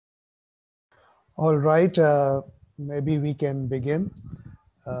All right, maybe we can begin.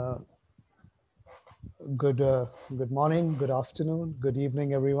 Uh, good morning, good afternoon, good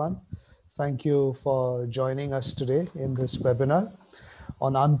evening, everyone. Thank you for joining us today in this webinar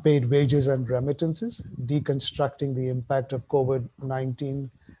on unpaid wages and remittances, deconstructing the impact of COVID-19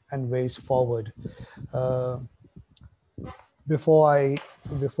 and ways forward. Uh, before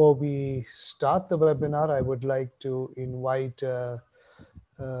we start the webinar, I would like to invite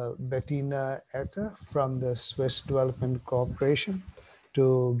Bettina Etta from the Swiss Development Corporation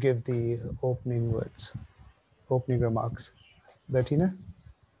to give the opening words, opening remarks. Bettina?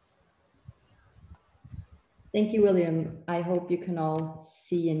 Thank you, William. I hope you can all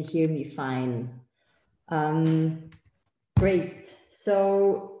see and hear me fine. Great.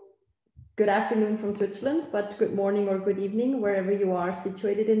 So good afternoon from Switzerland, but good morning or good evening, wherever you are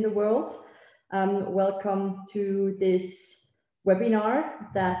situated in the world. Welcome to this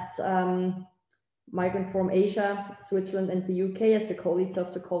webinar that Migrant from Asia, Switzerland, and the UK as the co-leads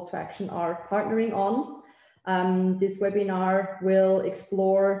of the call to action are partnering on. This webinar will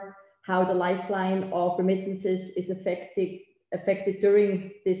explore how the lifeline of remittances is affected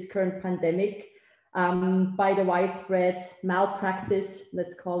during this current pandemic by the widespread malpractice,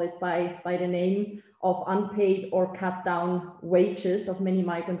 let's call it by the name, of unpaid or cut down wages of many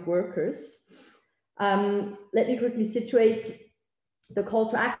migrant workers. Let me quickly situate the call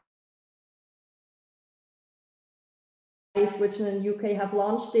to action. Switzerland and UK have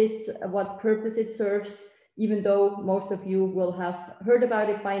launched it, what purpose it serves, even though most of you will have heard about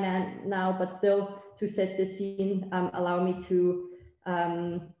it by now, but still to set the scene, allow me to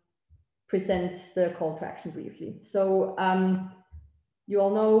present the call to action briefly. So you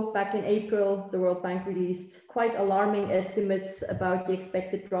all know back in April, the World Bank released quite alarming estimates about the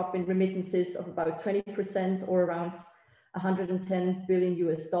expected drop in remittances of about 20% or around 110 billion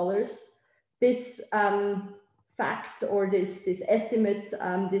US. This fact or this estimate,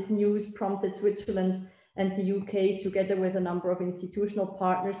 this news prompted Switzerland and the UK, together with a number of institutional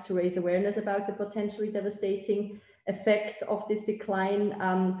partners, to raise awareness about the potentially devastating effect of this decline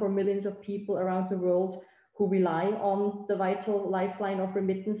for millions of people around the world who rely on the vital lifeline of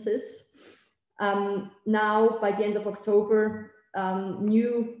remittances. Now, by the end of October,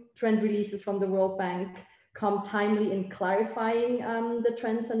 new trend releases from the World Bank come timely in clarifying the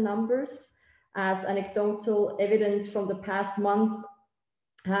trends and numbers, as anecdotal evidence from the past month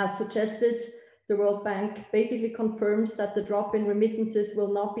has suggested. The World Bank basically confirms that the drop in remittances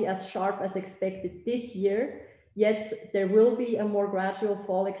will not be as sharp as expected this year, yet there will be a more gradual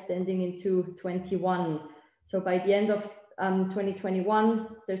fall extending into 21. So by the end of 2021,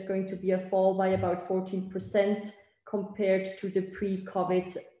 there's going to be a fall by about 14% compared to the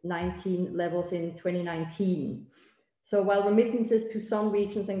pre-COVID-19 levels in 2019. So while remittances to some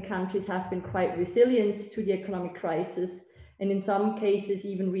regions and countries have been quite resilient to the economic crisis, and in some cases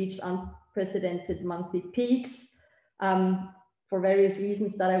even reached unprecedented monthly peaks, for various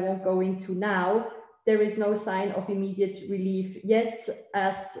reasons that I won't go into now, there is no sign of immediate relief yet,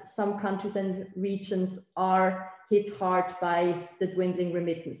 as some countries and regions are hit hard by the dwindling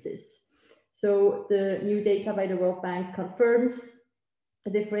remittances. So the new data by the World Bank confirms a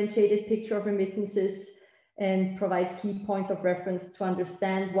differentiated picture of remittances and provides key points of reference to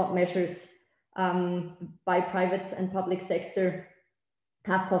understand what measures by private and public sector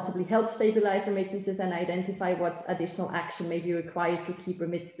have possibly helped stabilize remittances and identify what additional action may be required to keep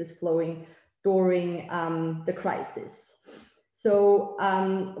remittances flowing during the crisis. So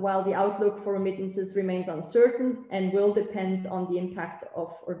while the outlook for remittances remains uncertain and will depend on the impact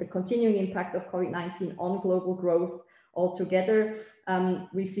of, or the continuing impact of COVID-19 on global growth altogether,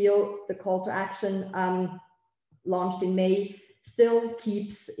 we feel the call to action launched in May still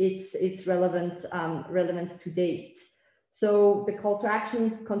keeps its relevance to date. So the call to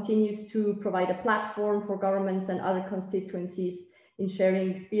action continues to provide a platform for governments and other constituencies in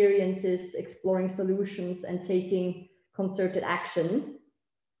sharing experiences, exploring solutions, and taking concerted action.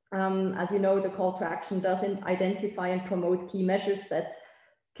 As you know, the call to action doesn't identify and promote key measures that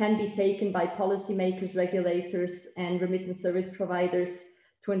can be taken by policymakers, regulators, and remittance service providers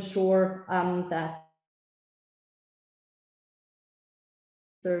to ensure that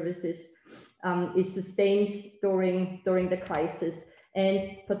services is sustained during the crisis,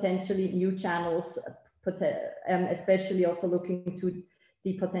 and potentially new channels, especially also looking to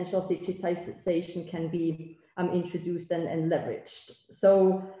the potential of digitization, can be introduced and leveraged.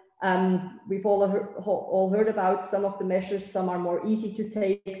 So we've all heard about some of the measures. Some are more easy to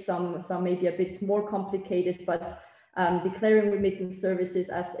take, some may be a bit more complicated, but declaring remittance services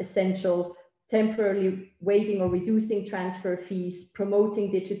as essential, temporarily waiving or reducing transfer fees,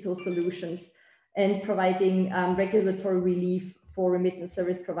 promoting digital solutions, and providing regulatory relief for remittance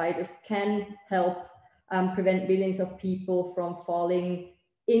service providers can help prevent millions of people from falling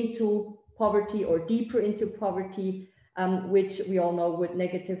into poverty or deeper into poverty, which we all know would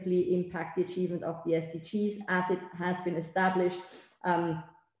negatively impact the achievement of the SDGs, as it has been established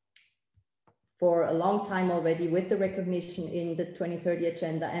for a long time already with the recognition in the 2030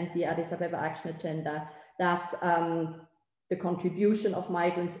 Agenda and the Addis Ababa Action Agenda that the contribution of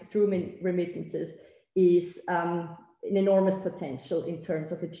migrants through remittances is an enormous potential in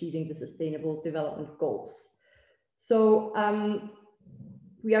terms of achieving the Sustainable Development Goals. So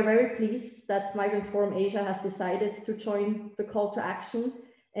we are very pleased that Migrant Forum Asia has decided to join the call to action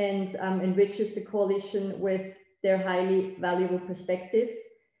and enriches the coalition with their highly valuable perspective.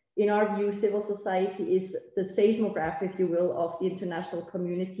 In our view, civil society is the seismograph, if you will, of the international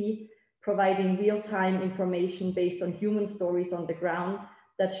community, providing real-time information based on human stories on the ground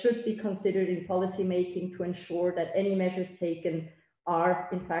that should be considered in policymaking to ensure that any measures taken are,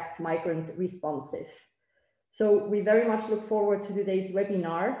 in fact, migrant responsive. So we very much look forward to today's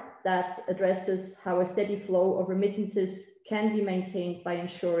webinar that addresses how a steady flow of remittances can be maintained by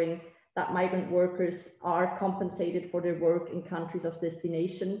ensuring that migrant workers are compensated for their work in countries of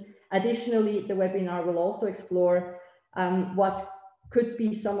destination. Additionally, the webinar will also explore what could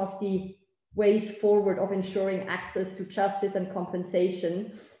be some of the ways forward of ensuring access to justice and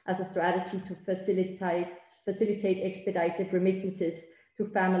compensation as a strategy to facilitate expedited remittances to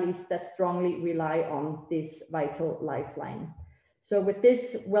families that strongly rely on this vital lifeline. So with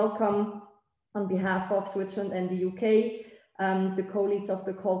this, welcome on behalf of Switzerland and the UK, the co-leads of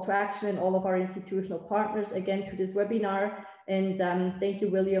the call to action and all of our institutional partners again to this webinar. And thank you,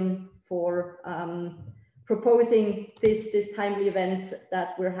 William, for proposing this timely event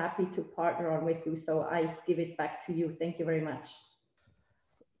that we're happy to partner on with you. So I give it back to you. Thank you very much.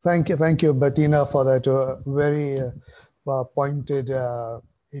 Thank you, Bettina, for that very pointed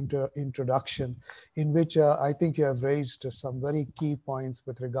introduction, in which I think you have raised some very key points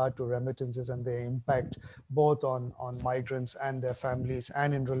with regard to remittances and their impact both on migrants and their families,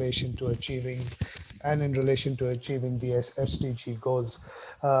 and in relation to achieving the SDG goals.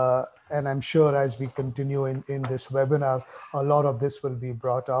 And I'm sure as we continue in this webinar, a lot of this will be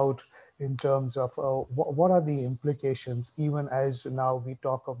brought out in terms of what are the implications, even as now we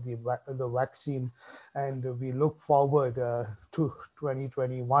talk of the vaccine, and we look forward to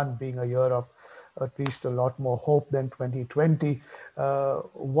 2021 being a year of at least a lot more hope than 2020.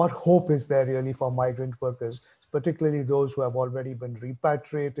 What hope is there really for migrant workers, particularly those who have already been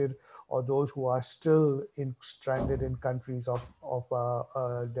repatriated, or those who are still stranded in countries of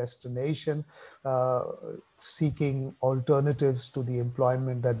destination, seeking alternatives to the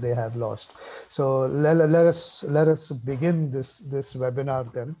employment that they have lost. So let us begin this webinar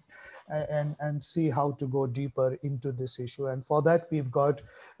then, and see how to go deeper into this issue. And for that, we've got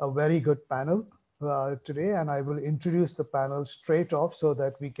a very good panel today, and I will introduce the panel straight off so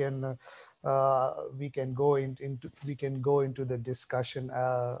that we can go into the discussion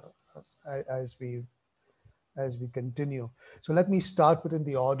as we continue. So let me start within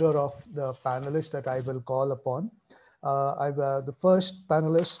the order of the panelists that I will call upon. The first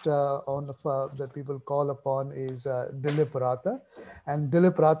panelist that we will call upon is Dilip Ratha. And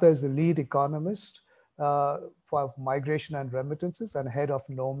Dilip Ratha is the lead economist for migration and remittances and head of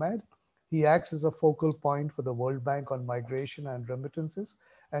KNOMAD. He acts as a focal point for the World Bank on migration and remittances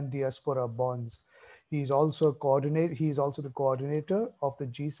and diaspora bonds. He's also the coordinator of the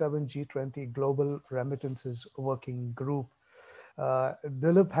G7, G20 Global Remittances Working Group.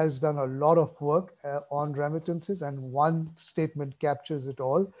 Dilip has done a lot of work on remittances, and one statement captures it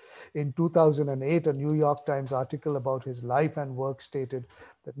all. In 2008, a New York Times article about his life and work stated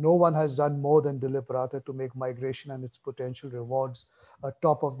that no one has done more than Dilip Ratha to make migration and its potential rewards a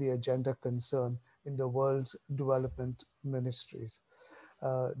top of the agenda concern in the world's development ministries.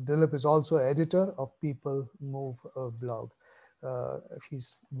 Dilip is also editor of People Move blog.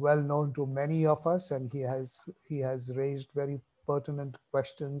 He's well known to many of us, and he has raised very pertinent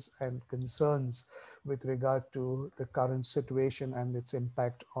questions and concerns with regard to the current situation and its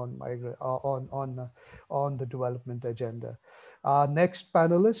impact on the development agenda. Our next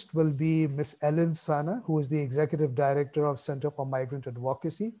panelist will be Ms. Ellene Sana, who is the Executive Director of Center for Migrant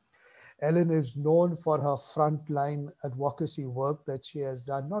Advocacy. Ellene is known for her frontline advocacy work that she has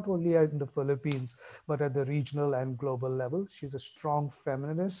done, not only in the Philippines, but at the regional and global level. She's a strong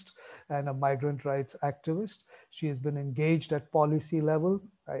feminist and a migrant rights activist. She has been engaged at policy level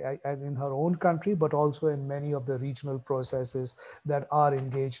and in her own country, but also in many of the regional processes that are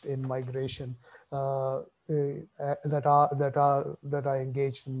engaged in migration. that are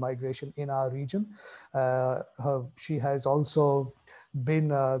engaged in migration in our region. She has also been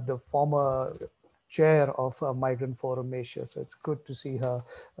the former chair of Migrant Forum Asia, so it's good to see her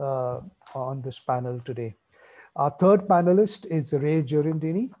on this panel today. Our third panelist is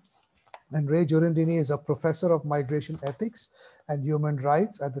Jureidini. And Jureidini is a professor of migration ethics and human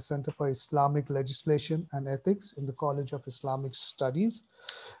rights at the Center for Islamic Legislation and Ethics in the College of Islamic Studies.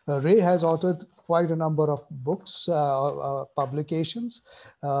 Has authored quite a number of books, publications,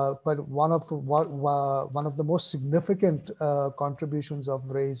 but one of the most significant contributions of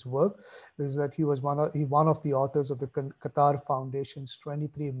Ray's work is that he was one of the authors of the Qatar Foundation's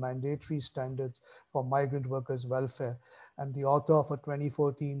 23 mandatory standards for migrant workers' welfare, and the author of a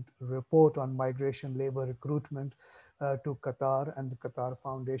 2014 report on migration labor recruitment to Qatar and the Qatar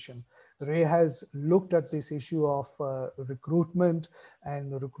Foundation. Ray has looked at this issue of recruitment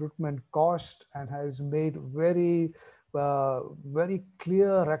and recruitment cost and has made very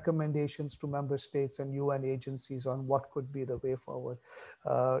clear recommendations to member states and UN agencies on what could be the way forward.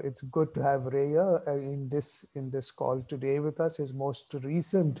 It's good to have Ray in this call today with us. His most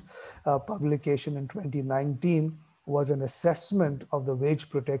recent publication in 2019 was an assessment of the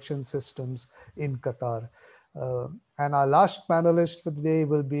wage protection systems in Qatar. And our last panelist for today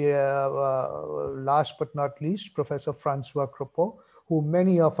will be, last but not least, Professor Francois Crepeau, who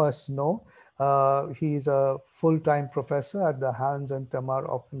many of us know. He's a full-time professor at the Hans and Tamar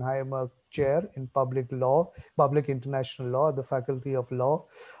Oppenheimer Chair in Public International Law at the Faculty of Law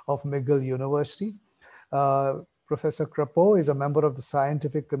of McGill University. Professor Crepeau is a member of the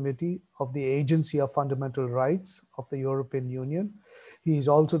Scientific Committee of the Agency of Fundamental Rights of the European Union. He is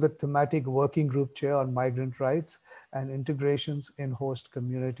also the thematic working group chair on migrant rights and integrations in host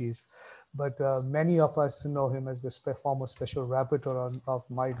communities. But many of us know him as the former special rapporteur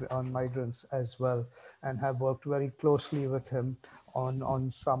on migrants as well, and have worked very closely with him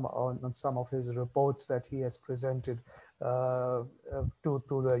on some of his reports that he has presented to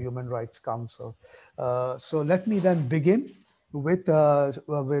the Human Rights Council. So let me then begin with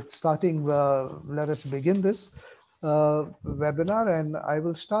starting. Let us begin this webinar, and I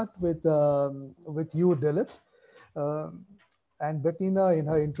will start with you, Dilip. And Bettina, in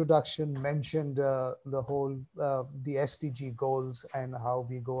her introduction, mentioned the SDG goals and how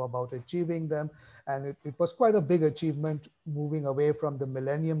we go about achieving them. And it was quite a big achievement moving away from the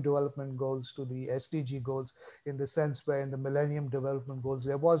Millennium Development Goals to the SDG goals, in the sense where in the Millennium Development Goals,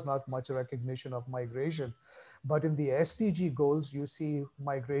 there was not much recognition of migration. But in the SDG goals, you see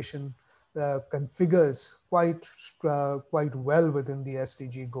migration configures quite well within the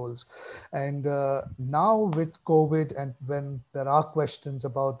SDG goals. And now with COVID, and when there are questions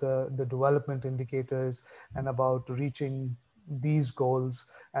about the development indicators and about reaching these goals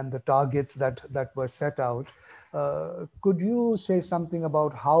and the targets that were set out, could you say something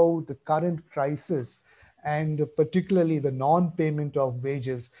about how the current crisis, and particularly the non-payment of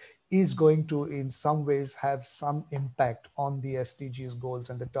wages, is going to, in some ways, have some impact on the SDGs goals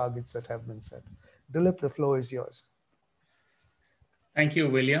and the targets that have been set? Dilip, the floor is yours. Thank you,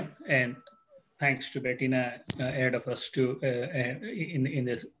 William, and thanks to Bettina ahead of us to in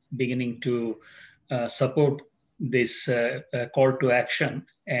the beginning to support this call to action.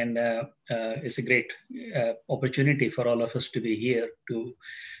 And it's a great opportunity for all of us to be here to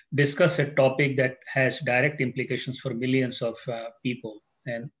discuss a topic that has direct implications for millions of people,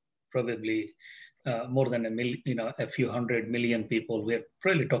 and probably more than a few 100 million people. We're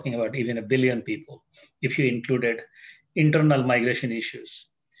probably talking about even 1 billion people, if you included internal migration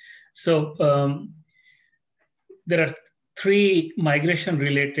issues. So there are 3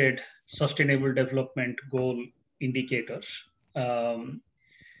 migration-related sustainable development goal indicators.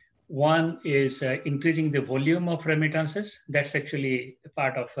 One is increasing the volume of remittances. That's actually a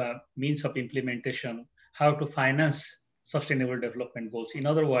part of means of implementation, how to finance sustainable development goals. In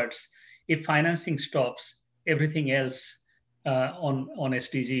other words, if financing stops, everything else on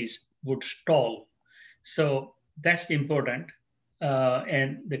SDGs would stall. So that's important.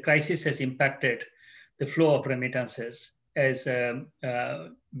 And the crisis has impacted the flow of remittances, as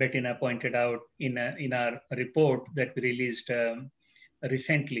Bettina pointed out in our report that we released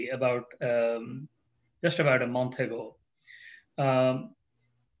recently, just about a month ago.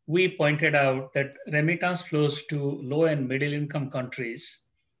 We pointed out that remittance flows to low and middle income countries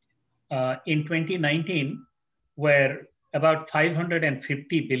in 2019 were about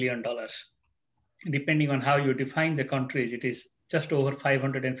 $550 billion. Depending on how you define the countries, it is just over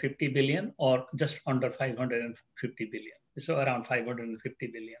 550 billion or just under 550 billion. So around 550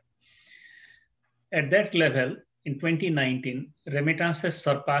 billion. At that level, in 2019, remittances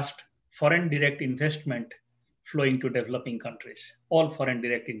surpassed foreign direct investment flowing to developing countries, all foreign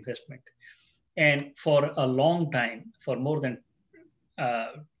direct investment. And for a long time, for more than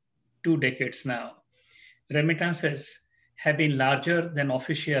 2 decades now, remittances have been larger than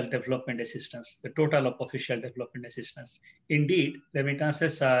official development assistance, the total of official development assistance. Indeed,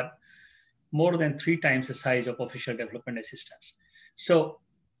 remittances are more than 3 times the size of official development assistance. So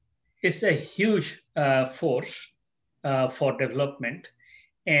it's a huge force for development,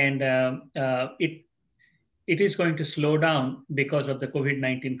 and it is going to slow down because of the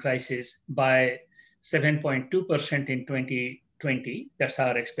COVID-19 crisis by 7.2% in 2020. That's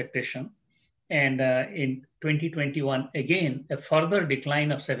our expectation. And in 2021, again, a further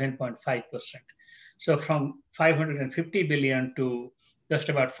decline of 7.5%. So from 550 billion to just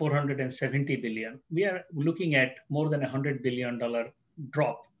about 470 billion, we are looking at more than $100 billion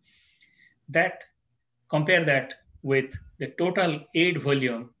drop. Compare that with the total aid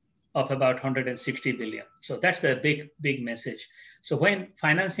volume of about 160 billion. So that's a big message. So when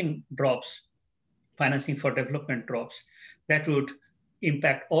financing drops, financing for development drops, that would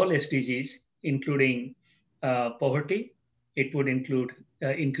impact all SDGs, including poverty. It would include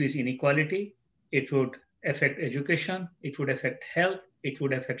increased inequality. It would affect education. It would affect health. It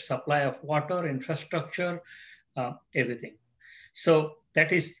would affect supply of water, infrastructure, everything. So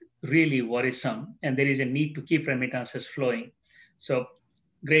that is really worrisome, and there is a need to keep remittances flowing. So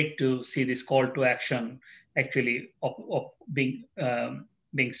great to see this call to action actually of being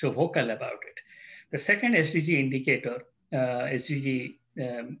so vocal about it. The second SDG indicator, SDG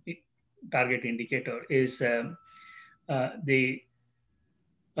target indicator, is the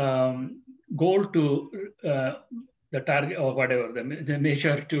goal to the target, or whatever, the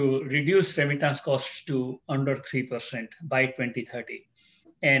measure to reduce remittance costs to under 3% by 2030.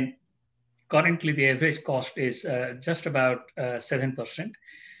 And currently the average cost is just about 7%,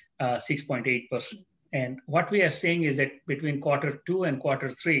 6.8%. And what we are saying is that between Q2 and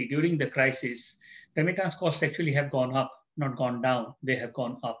Q3 during the crisis, remittance costs actually have gone up, not gone down, they have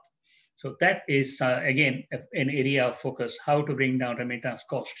gone up. So that is, again, an area of focus, how to bring down remittance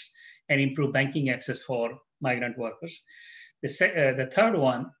costs and improve banking access for migrant workers. The third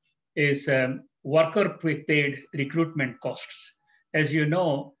one is worker prepaid recruitment costs. As you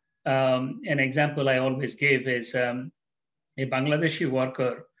know, an example I always give is a Bangladeshi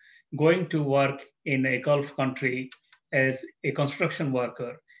worker going to work in a Gulf country as a construction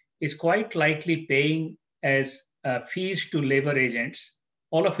worker is quite likely paying as fees to labor agents,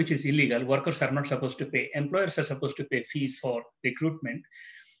 all of which is illegal. Workers are not supposed to pay. Employers are supposed to pay fees for recruitment.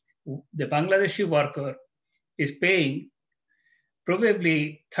 The Bangladeshi worker is paying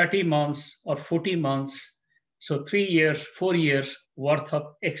probably 30 months or 40 months, so 3 years, 4 years worth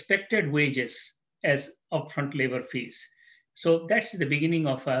of expected wages as upfront labor fees. So that's the beginning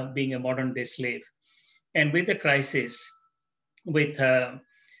of being a modern day slave. And with the crisis, with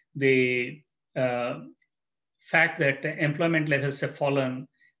the fact that employment levels have fallen,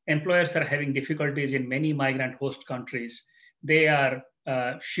 employers are having difficulties in many migrant host countries. They are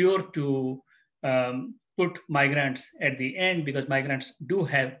sure to put migrants at the end because migrants do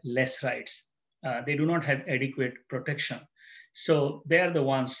have less rights. They do not have adequate protection. So they are the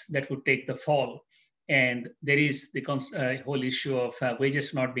ones that would take the fall. And there is the whole issue of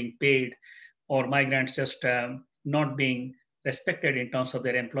wages not being paid or migrants just not being respected in terms of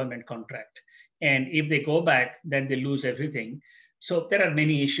their employment contract. And if they go back, then they lose everything. So there are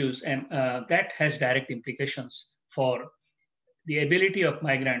many issues, and that has direct implications for the ability of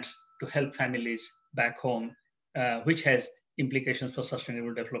migrants to help families back home, which has implications for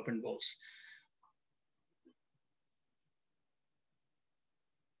sustainable development goals.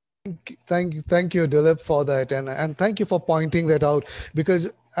 Thank you, Dilip, for that, and thank you for pointing that out,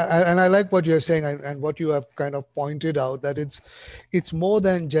 because and I like what you're saying and what you have kind of pointed out, that it's more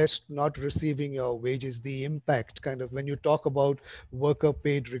than just not receiving your wages, the impact kind of when you talk about worker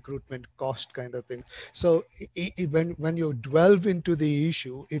paid recruitment cost kind of thing. So when you delve into the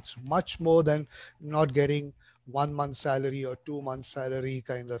issue, it's much more than not getting 1 month's salary or 2 months salary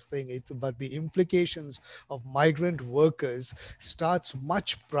kind of thing. But the implications of migrant workers starts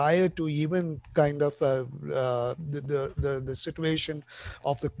much prior to even kind of the situation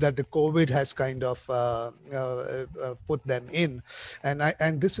of that the COVID has kind of put them in.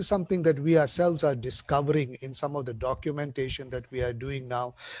 And this is something that we ourselves are discovering in some of the documentation that we are doing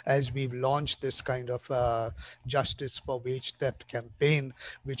now as we've launched this kind of Justice for Wage Theft campaign,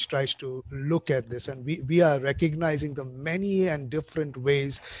 which tries to look at this. And we are recognizing recognizing the many and different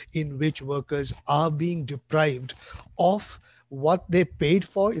ways in which workers are being deprived of what they paid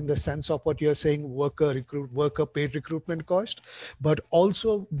for, in the sense of what you're saying, worker paid recruitment cost, but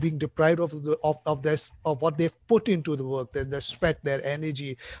also being deprived of of what they've put into the work, their sweat, their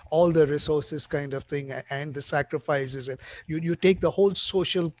energy, all the resources kind of thing, and the sacrifices. And you take the whole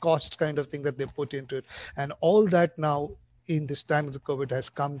social cost kind of thing that they put into it, and all that now in this time of the COVID has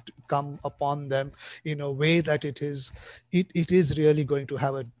come upon them in a way that it is really going to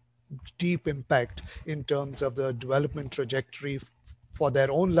have a deep impact in terms of the development trajectory for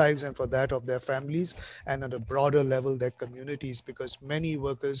their own lives and for that of their families, and at a broader level their communities, because many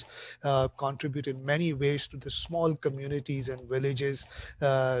workers contribute in many ways to the small communities and villages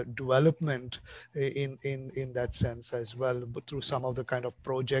development in that sense as well, but through some of the kind of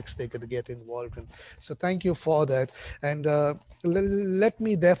projects they could get involved in. So thank you for that. And let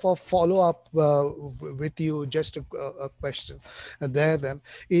me therefore follow up with you, just a question there then.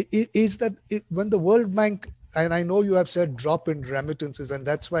 Is that when the World Bank, and I know you have said drop in remittances, and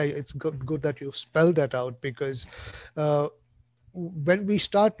that's why it's good that you've spelled that out, because when we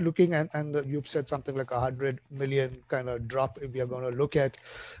start looking at, and you've said something like 100 million kind of drop, if we are going to look at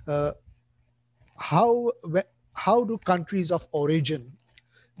how do countries of origin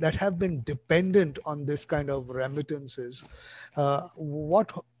that have been dependent on this kind of remittances,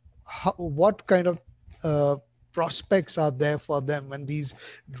 what kind of prospects are there for them when these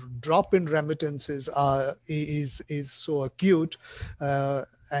drop in remittances is so acute,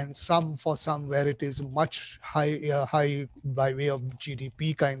 and for some where it is much high by way of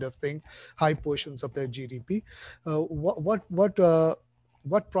GDP kind of thing, high portions of their GDP. What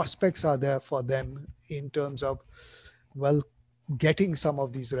prospects are there for them in terms of, well, getting some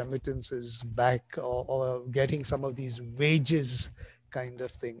of these remittances back, or getting some of these wages kind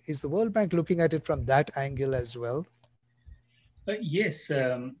of thing? Is the World Bank looking at it from that angle as well? Yes,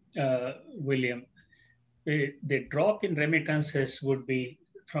 William. The drop in remittances would be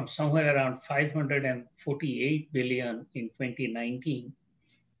from somewhere around 548 billion in 2019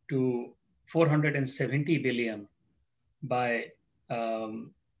 to 470 billion by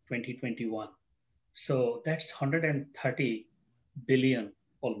 2021. So that's 130 billion,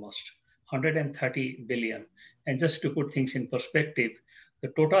 almost 130 billion. And just to put things in perspective, the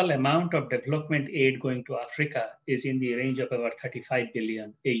total amount of development aid going to Africa is in the range of about 35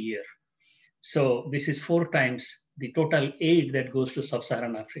 billion a year. So this is 4 times the total aid that goes to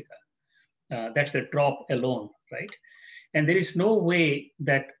sub-Saharan Africa. That's the drop alone, right? And there is no way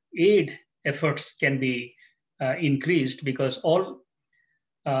that aid efforts can be increased, because all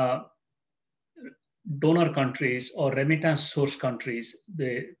donor countries or remittance source countries,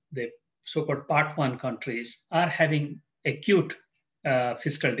 the so-called Part 1 countries, are having acute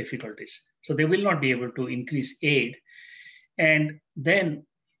fiscal difficulties. So they will not be able to increase aid. And then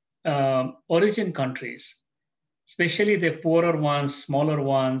origin countries, especially the poorer ones, smaller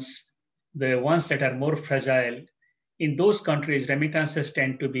ones, the ones that are more fragile, in those countries, remittances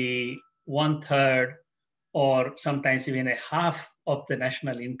tend to be 1/3 or sometimes even a half of the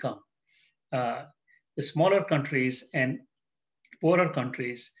national income. The smaller countries and poorer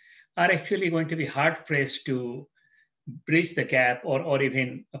countries are actually going to be hard pressed to bridge the gap, or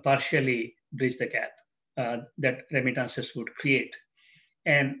even partially bridge the gap that remittances would create.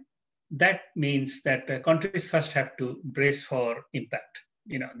 And that means that countries first have to brace for impact.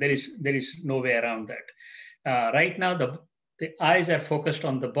 There is no way around that. Right now, the eyes are focused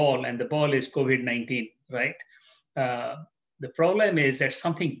on the ball, and the ball is COVID-19, right? The problem is that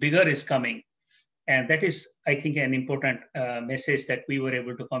something bigger is coming. And that is, I think, an important message that we were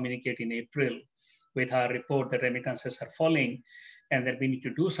able to communicate in April with our report that remittances are falling and that we need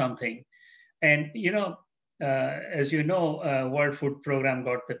to do something. And, as you know, World Food Program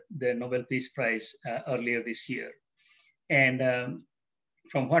got the Nobel Peace Prize earlier this year. And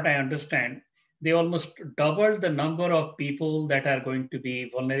from what I understand, they almost doubled the number of people that are going to be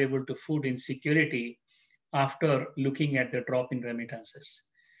vulnerable to food insecurity after looking at the drop in remittances.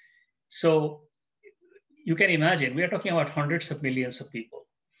 So you can imagine, we are talking about hundreds of millions of people.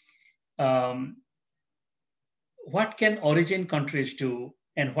 What can origin countries do,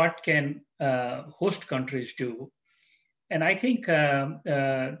 and what can host countries do? And I think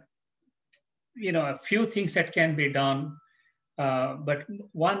a few things that can be done, but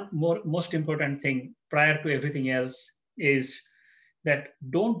one most important thing prior to everything else is that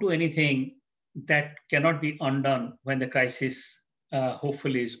don't do anything that cannot be undone when the crisis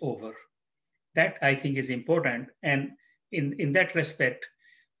hopefully is over. That, I think, is important. And in that respect,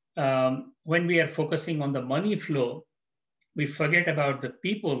 when we are focusing on the money flow, we forget about the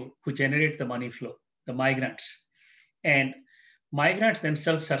people who generate the money flow. the migrants. And migrants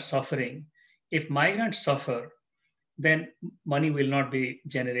themselves are suffering. If migrants suffer, then money will not be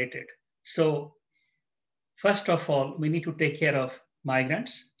generated. So first of all, we need to take care of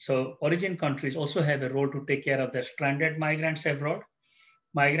migrants. So origin countries also have a role to take care of their stranded migrants abroad,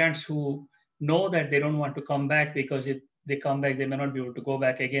 migrants who know that they don't want to come back, because if they come back, they may not be able to go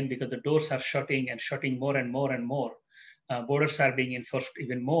back again because the doors are shutting and shutting more and more and more. Borders are being enforced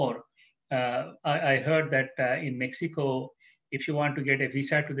even more. I heard that in Mexico, if you want to get a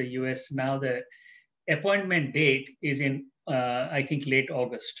visa to the US, now the appointment date is in, I think, late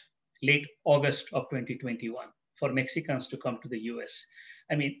August of 2021 for Mexicans to come to the US.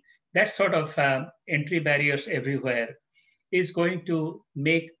 I mean, that sort of entry barriers everywhere is going to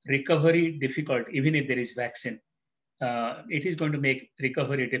make recovery difficult, even if there is vaccine. It is going to make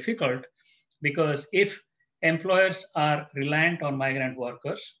recovery difficult, because if employers are reliant on migrant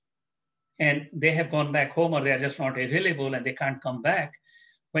workers and they have gone back home, or they are just not available and they can't come back,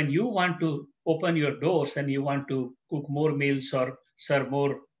 when you want to open your doors and you want to cook more meals or serve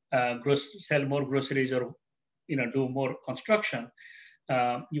more, sell more groceries, or do more construction,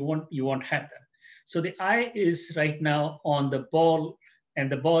 you won't have them. So the eye is right now on the ball, and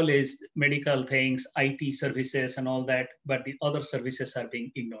the ball is medical things, IT services and all that, but the other services are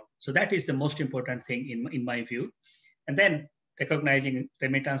being ignored. So that is the most important thing in my view. And then recognizing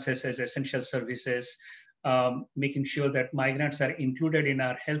remittances as essential services, making sure that migrants are included in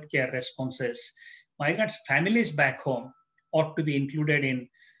our healthcare responses. Migrants' families back home ought to be included in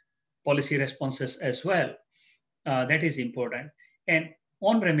policy responses as well. That is important. And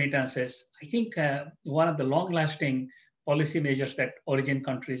on remittances, I think one of the long-lasting policy measures that origin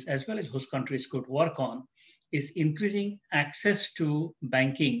countries as well as host countries could work on is increasing access to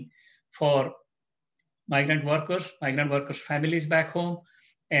banking for migrant workers families back home,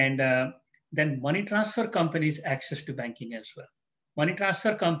 and then money transfer companies access to banking as well. Money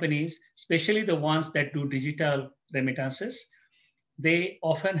transfer companies, especially the ones that do digital remittances, they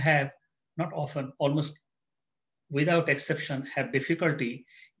often have, not often, almost without exception, have difficulty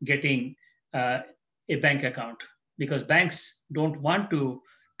getting a bank account, because banks don't want to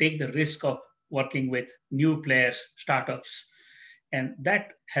take the risk of working with new players, startups, and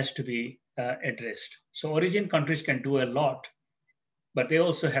that has to be addressed. So origin countries can do a lot, but they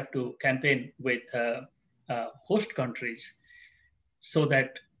also have to campaign with host countries so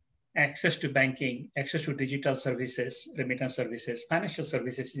that access to banking, access to digital services, remittance services, financial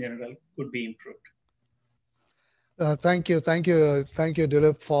services in general could be improved. Thank you,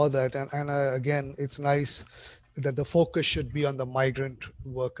 Dilip, for that. And again, it's nice that the focus should be on the migrant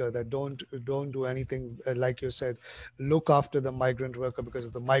worker, that don't do anything, like you said, look after the migrant worker, because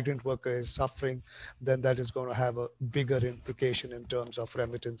if the migrant worker is suffering, then that is going to have a bigger implication in terms of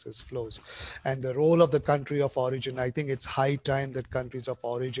remittances flows. And the role of the country of origin, I think it's high time that countries of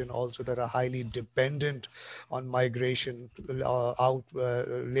origin also that are highly dependent on migration,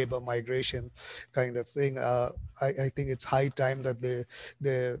 labor migration kind of thing, I think it's high time that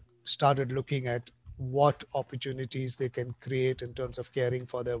they started looking at what opportunities they can create in terms of caring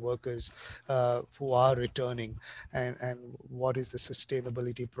for their workers who are returning, and what is the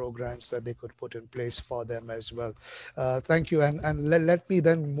sustainability programs that they could put in place for them as well. Thank you. And let me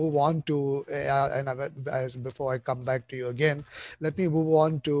then move on to, as before I come back to you again, let me move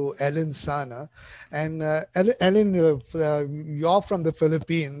on to Ellene Sana. And Ellene, you're from the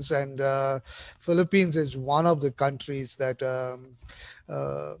Philippines, and Philippines is one of the countries that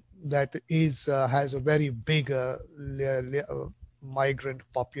has a very big migrant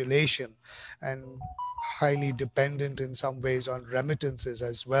population, and highly dependent in some ways on remittances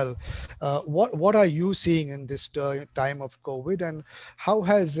as well. What are you seeing in this time of COVID, and how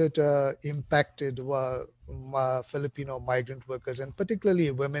has it impacted Filipino migrant workers, and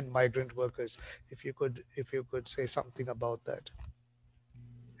particularly women migrant workers? If you could say something about that,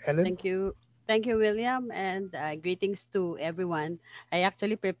 Ellene. Thank you. Thank you, William, and greetings to everyone. I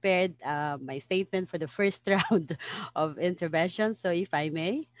actually prepared my statement for the first round of intervention. So, if I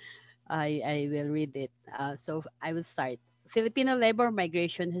may, I will read it. So, I will start. Filipino labor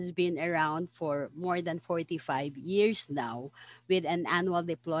migration has been around for more than 45 years now, with an annual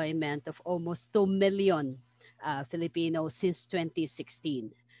deployment of almost 2 million Filipinos since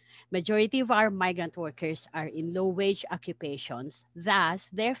 2016. Majority of our migrant workers are in low-wage occupations, thus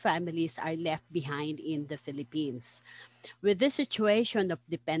their families are left behind in the Philippines. With this situation of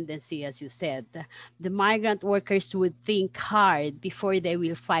dependency, as you said, the migrant workers would think hard before they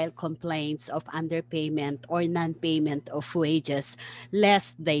will file complaints of underpayment or non-payment of wages,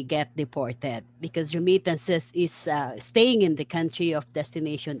 lest they get deported. Because remittances is staying in the country of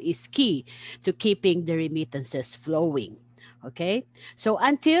destination is key to keeping the remittances flowing. Okay, so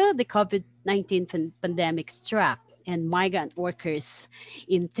until the COVID-19 pandemic struck and migrant workers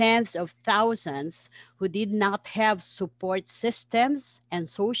in tens of thousands who did not have support systems and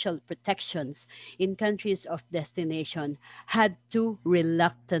social protections in countries of destination had to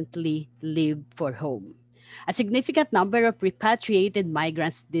reluctantly leave for home. A significant number of repatriated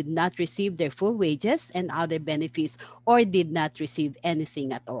migrants did not receive their full wages and other benefits or did not receive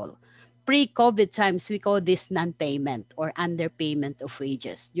anything at all. Pre-COVID times, we call this non-payment or underpayment of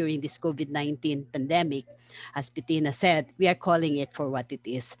wages during this COVID-19 pandemic. As Bettina said, we are calling it for what it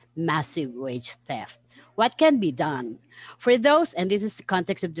is, massive wage theft. What can be done? For those, and this is the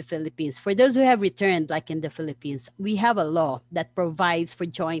context of the Philippines, for those who have returned, like in the Philippines, we have a law that provides for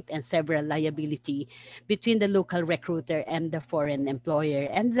joint and several liability between the local recruiter and the foreign employer.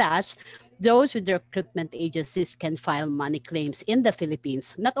 And thus, those with the recruitment agencies can file money claims in the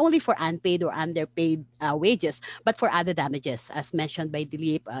Philippines, not only for unpaid or underpaid wages, but for other damages, as mentioned by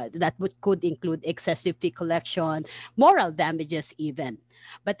Dilip, that could include excessive fee collection, moral damages even.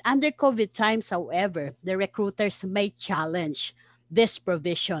 But under COVID times, however, the recruiters may challenge this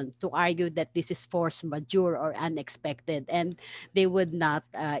provision to argue that this is force majeure or unexpected, and they would not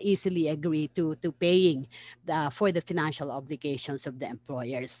easily agree to paying for the financial obligations of the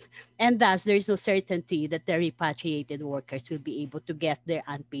employers. And thus, there is no certainty that the repatriated workers will be able to get their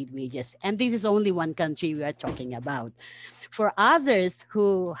unpaid wages. And this is only one country we are talking about. For others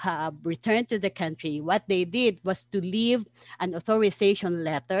who have returned to the country, what they did was to leave an authorization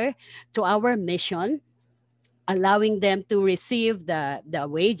letter to our mission, allowing them to receive the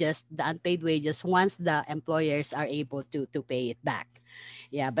wages, the unpaid wages, once the employers are able to pay it back.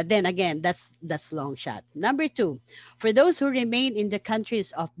 Yeah, but then again, that's long shot. Number two, for those who remain in the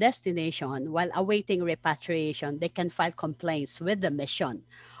countries of destination while awaiting repatriation, they can file complaints with the mission,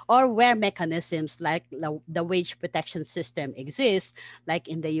 or where mechanisms like the wage protection system exists, like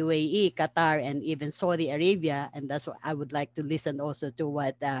in the UAE, Qatar, and even Saudi Arabia. And that's what I would like to listen also to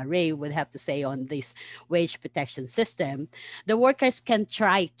what Ray would have to say on this wage protection system. The workers can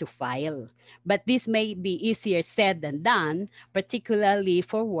try to file, but this may be easier said than done, particularly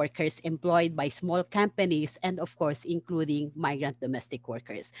for workers employed by small companies and, of course, including migrant domestic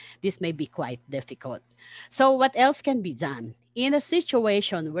workers. This may be quite difficult. So what else can be done? In a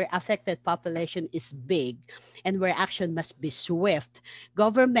situation where affected population is big and where action must be swift,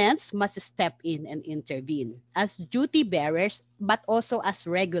 governments must step in and intervene as duty bearers, but also as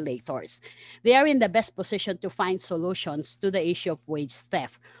regulators. They are in the best position to find solutions to the issue of wage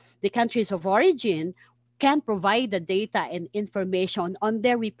theft. The countries of origin can provide the data and information on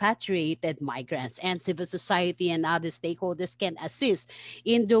their repatriated migrants, and civil society and other stakeholders can assist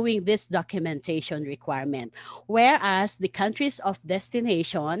in doing this documentation requirement. Whereas the countries of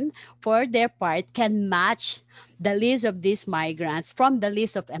destination, for their part, can match the list of these migrants from the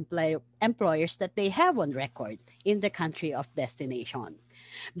list of employers that they have on record in the country of destination.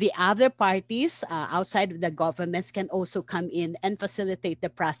 The other parties outside of the governments can also come in and facilitate the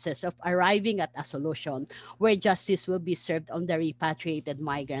process of arriving at a solution where justice will be served on the repatriated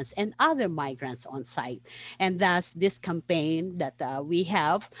migrants and other migrants on site. And thus, this campaign that we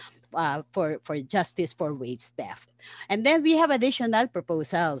have for justice for wage theft. And then we have additional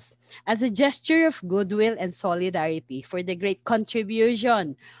proposals. As a gesture of goodwill and solidarity for the great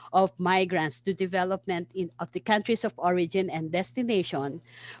contribution of migrants to development of the countries of origin and destination,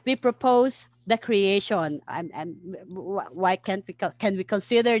 we propose the creation, and why can we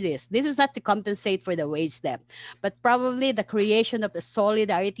consider this? This is not to compensate for the wage debt, but probably the creation of a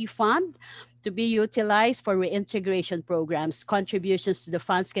solidarity fund to be utilized for reintegration programs. Contributions to the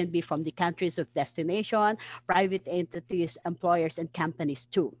funds can be from the countries of destination, private entities, employers, and companies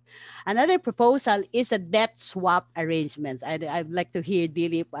too. Another proposal is a debt swap arrangements. I'd like to hear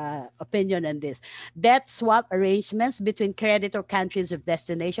Dilip opinion on this. Debt swap arrangements between creditor countries of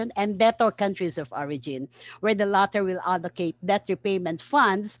destination and debtor countries of origin, where the latter will allocate debt repayment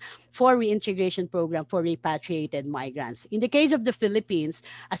funds for reintegration program for repatriated migrants. In the case of the Philippines,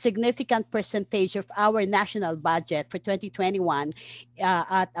 a significant percentage of our national budget for 2021,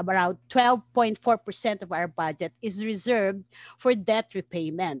 at around 12.4% of our budget, is reserved for debt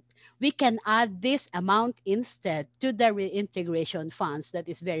repayment, we can add this amount instead to the reintegration funds that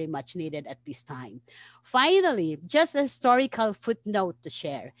is very much needed at this time. Finally, just a historical footnote to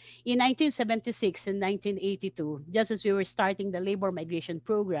share. In 1976 and 1982, just as we were starting the labor migration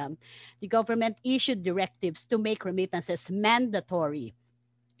program, the government issued directives to make remittances mandatory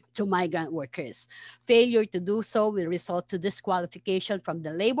to migrant workers. Failure to do so will result to disqualification from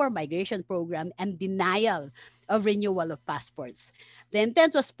the labor migration program and denial of renewal of passports. The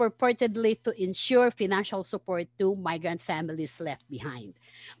intent was purportedly to ensure financial support to migrant families left behind.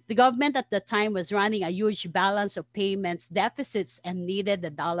 The government at the time was running a huge balance of payments deficits and needed the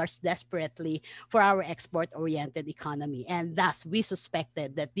dollars desperately for our export-oriented economy. And thus, we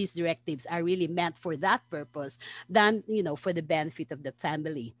suspected that these directives are really meant for that purpose than, for the benefit of the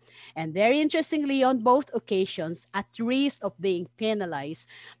family. And very interestingly, on both occasions, at risk of being penalized,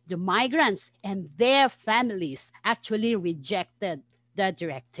 the migrants and their families actually rejected the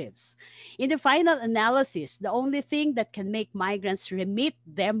directives. In the final analysis, the only thing that can make migrants remit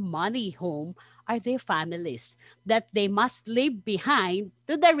their money home are their families that they must leave behind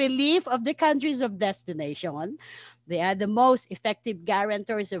to the relief of the countries of destination. They are the most effective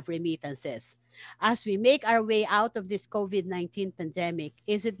guarantors of remittances. As we make our way out of this COVID-19 pandemic,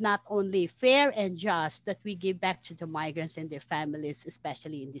 is it not only fair and just that we give back to the migrants and their families,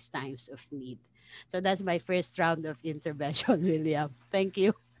 especially in these times of need? So that's my first round of intervention, William. Thank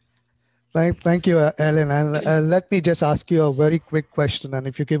you. Thank you, Ellen. And let me just ask you a very quick question, and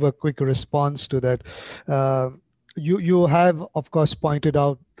if you give a quick response to that. You have, of course, pointed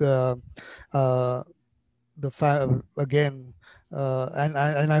out again, and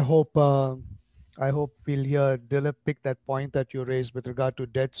I hope we'll hear Dilip pick that point that you raised with regard to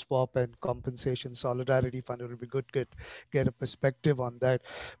debt swap and compensation solidarity fund. It will be good to get a perspective on that.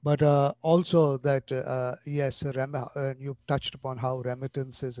 But also that, yes, you touched upon how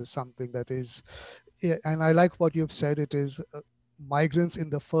remittances is something that is, and I like what you've said, it is migrants in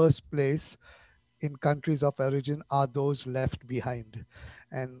the first place in countries of origin are those left behind.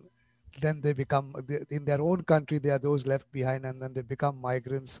 And then they become, in their own country, they are those left behind, and then they become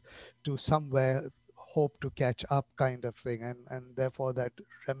migrants to somewhere, hope to catch up kind of thing. And therefore that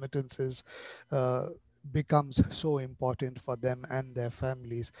remittances becomes so important for them and their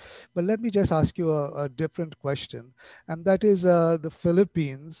families. But let me just ask you a different question, and that is the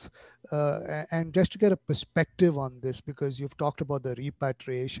Philippines, and just to get a perspective on this, because you've talked about the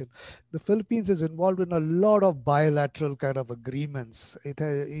repatriation. The Philippines is involved in a lot of bilateral kind of agreements.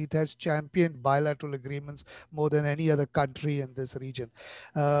 It has championed bilateral agreements more than any other country in this region.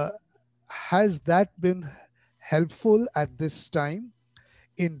 Has that been helpful at this time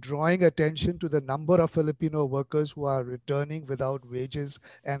in drawing attention to the number of Filipino workers who are returning without wages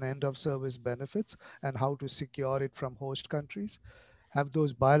and end of service benefits, and how to secure it from host countries? Have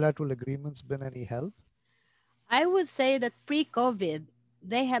those bilateral agreements been any help? I would say that pre-COVID,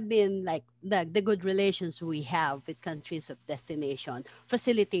 they have been like the good relations we have with countries of destination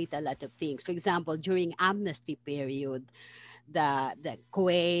facilitate a lot of things. For example, during amnesty period, the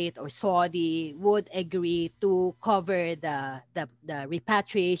Kuwait or Saudi would agree to cover the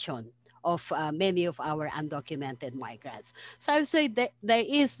repatriation of many of our undocumented migrants. So I would say that there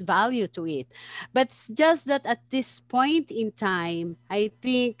is value to it. But it's just that at this point in time, I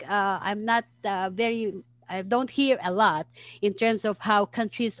think I'm not I don't hear a lot in terms of how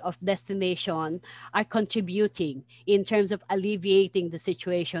countries of destination are contributing in terms of alleviating the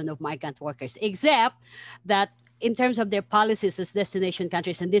situation of migrant workers, except that in terms of their policies as destination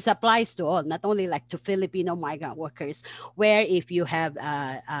countries, and this applies to all, not only like to Filipino migrant workers, where if you have,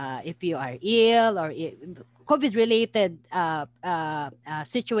 if you are ill or COVID-related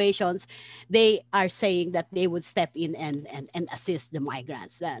situations, they are saying that they would step in and assist the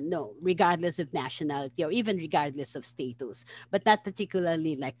migrants, no, regardless of nationality or even regardless of status, but not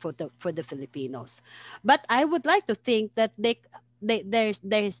particularly like for the Filipinos. But I would like to think that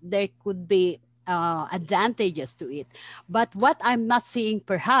there could be advantages to it. But what I'm not seeing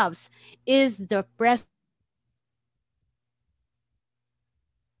perhaps is the presence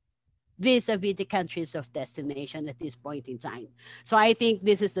vis-a-vis the countries of destination at this point in time. So I think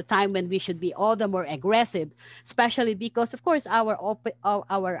this is the time when we should be all the more aggressive, especially because, of course,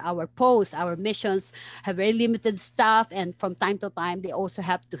 our posts, our missions have very limited staff, and from time to time they also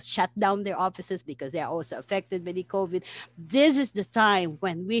have to shut down their offices because they are also affected by the COVID. This is the time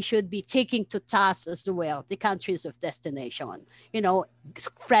when we should be taking to task as well the countries of destination,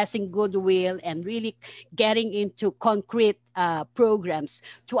 expressing goodwill and really getting into concrete programs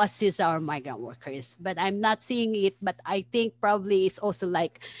to assist our migrant workers. But I'm not seeing it, but I think probably it's also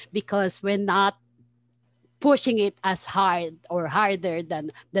like because we're not pushing it as hard or harder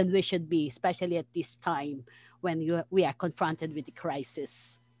than we should be, especially at this time when we are confronted with the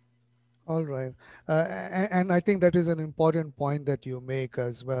crisis. All right. And I think that is an important point that you make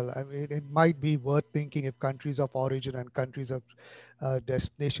as well. I mean, it might be worth thinking if countries of origin and countries of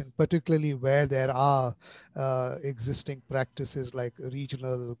destination, particularly where there are existing practices like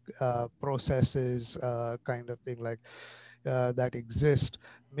regional processes, kind of thing like that exist.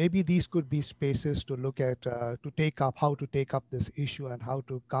 Maybe these could be spaces to look at, to take up, how to take up this issue and how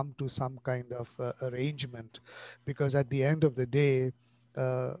to come to some kind of arrangement. Because at the end of the day,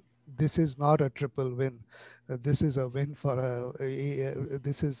 this is not a triple win. This is a win for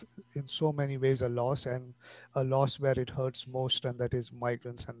this is in so many ways a loss, and a loss where it hurts most, and that is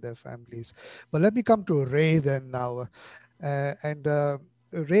migrants and their families. But let me come to Ray then now. And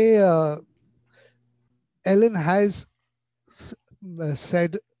Ray, Ellene has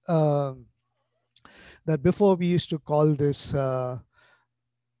said that before we used to call this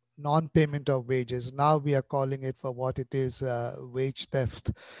non-payment of wages. Now we are calling it for what it is, wage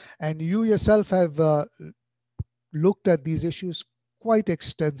theft. And you yourself have looked at these issues quite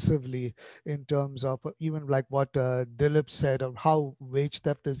extensively in terms of even like what Dilip said of how wage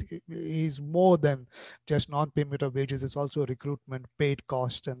theft is more than just non-payment of wages. It's also recruitment, paid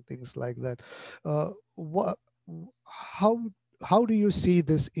cost, and things like that. What, how do you see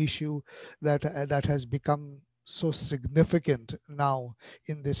this issue that that has become so significant now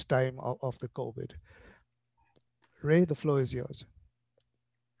in this time of the COVID? Ray, the floor is yours.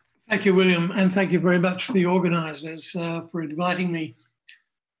 Thank you, William, and thank you very much for the organizers for inviting me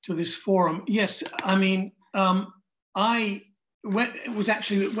to this forum. Yes, I mean, it was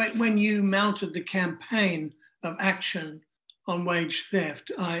actually when you mounted the campaign of action on wage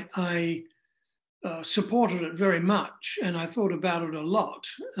theft, I supported it very much, and I thought about it a lot.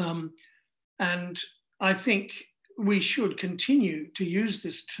 And I think we should continue to use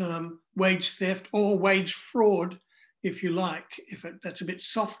this term wage theft or wage fraud, if you like, if that's a bit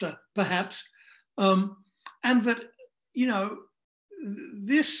softer, perhaps. And that, you know,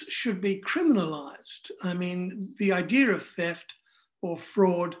 this should be criminalized. I mean, the idea of theft or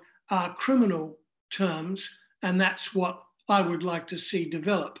fraud are criminal terms, and that's what I would like to see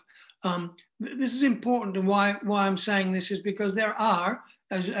develop. This is important, and why I'm saying this is because there are,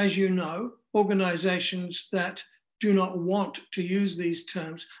 as you know, organizations that do not want to use these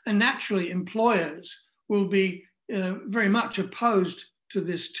terms, and naturally employers will be very much opposed to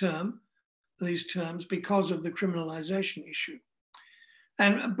these terms because of the criminalization issue.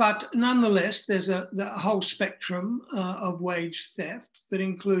 But nonetheless, there's the whole spectrum of wage theft that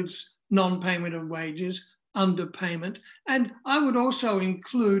includes non-payment of wages, underpayment, and I would also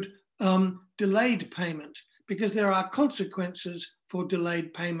include delayed payment, because there are consequences for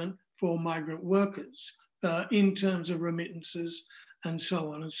delayed payment for migrant workers in terms of remittances and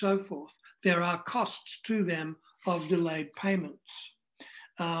so on and so forth. There are costs to them of delayed payments.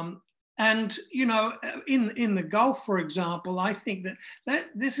 And, you know, in the Gulf, for example, I think that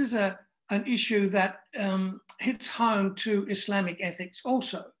this is an issue that hits home to Islamic ethics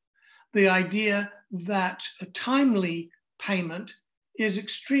also. The idea that a timely payment is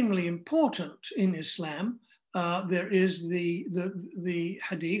extremely important in Islam. There is the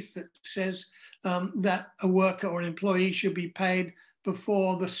hadith that says that a worker or an employee should be paid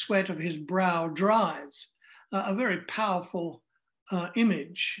before the sweat of his brow dries. A very powerful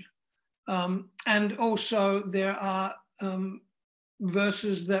image. And also there are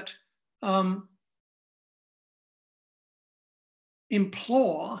verses that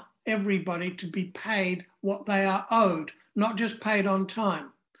implore everybody to be paid what they are owed, not just paid on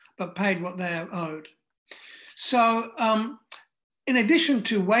time, but paid what they are owed. So in addition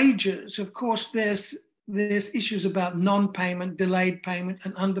to wages, of course, there's issues about non-payment, delayed payment,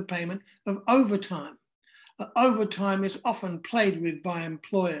 and underpayment of overtime. Overtime is often played with by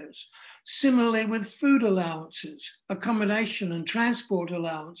employers. Similarly with food allowances, accommodation and transport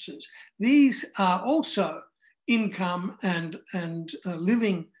allowances. These are also income and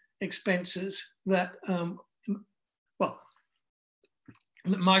living expenses that, that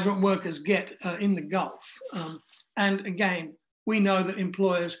migrant workers get in the Gulf. And again, we know that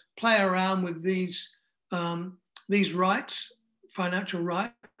employers play around with these rights, financial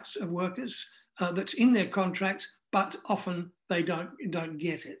rights of workers, that's in their contracts, but often they don't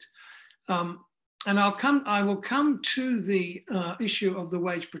get it. And I will come to the issue of the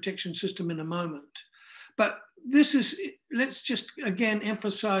wage protection system in a moment. But let's just again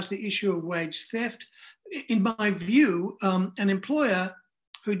emphasize the issue of wage theft. In my view, an employer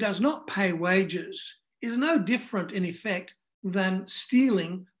who does not pay wages is no different in effect than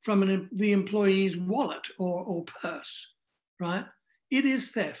stealing from the employee's wallet or purse, right? It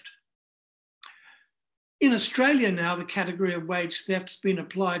is theft. In Australia now, the category of wage theft has been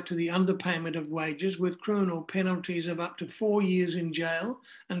applied to the underpayment of wages with criminal penalties of up to 4 years in jail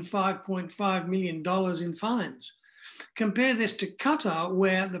and $5.5 million in fines. Compare this to Qatar,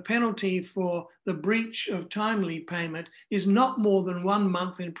 where the penalty for the breach of timely payment is not more than 1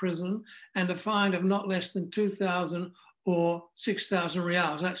 month in prison and a fine of not less than 2,000 or 6,000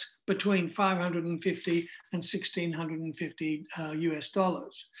 riyals. That's between 550 and 1,650 US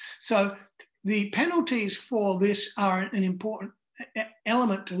dollars. So the penalties for this are an important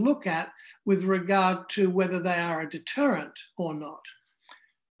element to look at with regard to whether they are a deterrent or not.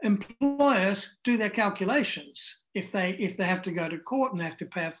 Employers do their calculations. If they have to go to court and they have to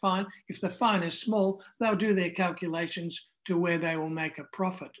pay a fine, if the fine is small, they'll do their calculations to where they will make a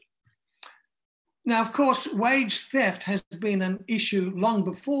profit. Now, of course, wage theft has been an issue long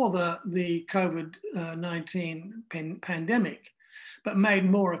before the COVID-19 pandemic, but made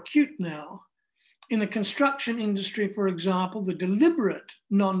more acute now. In the construction industry, for example, the deliberate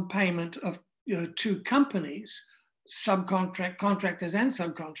non-payment of to companies, contractors and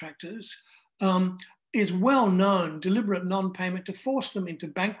subcontractors, is well known, deliberate non-payment to force them into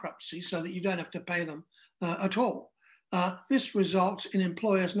bankruptcy so that you don't have to pay them at all. This results in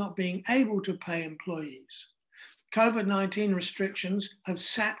employers not being able to pay employees. COVID-19 restrictions have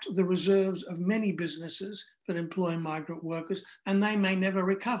sapped the reserves of many businesses that employ migrant workers, and they may never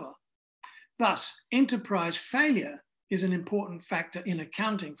recover. Thus, enterprise failure is an important factor in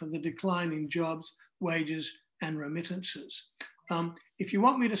accounting for the decline in jobs, wages, and remittances. If you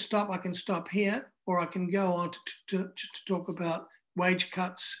want me to stop, I can stop here, or I can go on to talk about wage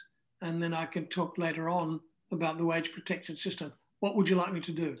cuts, and then I can talk later on about the wage protection system. What would you like me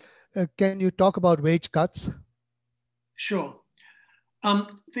to do? Can you talk about wage cuts? Sure.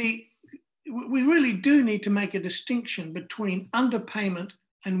 We really do need to make a distinction between underpayment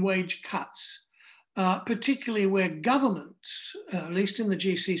and wage cuts, particularly where governments, at least in the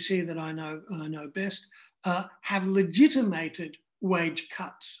GCC that I know best, have legitimated wage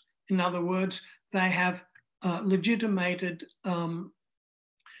cuts. In other words, they have legitimated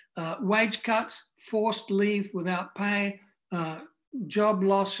wage cuts, forced leave without pay, job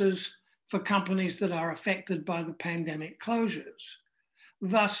losses for companies that are affected by the pandemic closures.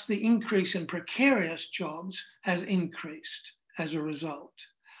 Thus, the increase in precarious jobs has increased as a result.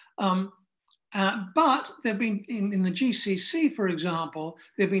 But there have been, in the GCC, for example,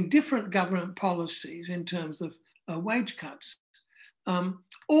 there have been different government policies in terms of wage cuts.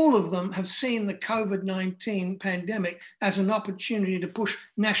 All of them have seen the COVID-19 pandemic as an opportunity to push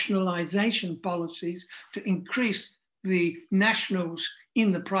nationalisation policies to increase the nationals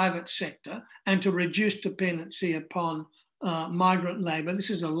in the private sector and to reduce dependency upon migrant labour. This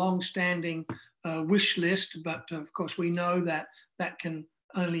is a long-standing wish list, but of course we know that that can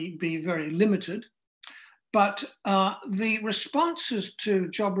only be very limited. But the responses to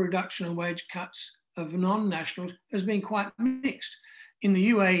job reduction and wage cuts of non-nationals has been quite mixed. In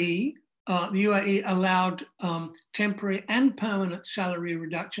the UAE allowed temporary and permanent salary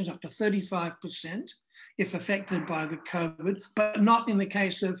reductions up to 35% if affected by the COVID, but not in the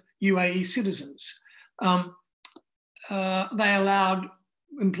case of UAE citizens. They allowed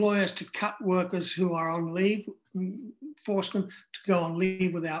employers to cut workers who are on leave, force them to go on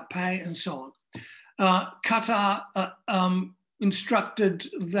leave without pay, and so on. Qatar instructed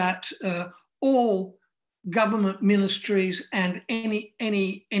that all government ministries and any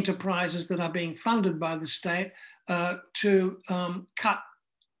enterprises that are being funded by the state to cut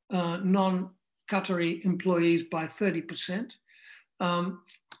non-Qatari employees by 30%,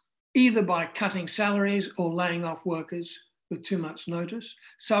 either by cutting salaries or laying off workers with too much notice.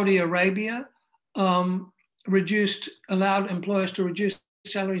 Saudi Arabia allowed employers to reduce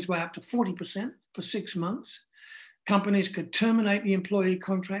salaries by up to 40% for 6 months. Companies could terminate the employee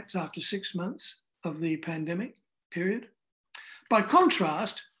contracts after 6 months of the pandemic period. By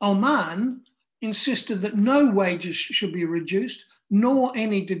contrast, Oman insisted that no wages should be reduced, nor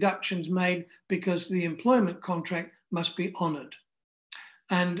any deductions made, because the employment contract must be honoured.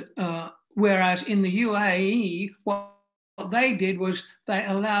 And whereas in the UAE, what they did was they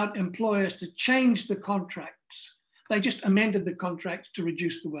allowed employers to change the contracts. They just amended the contracts to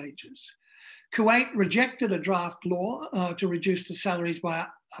reduce the wages. Kuwait rejected a draft law to reduce the salaries by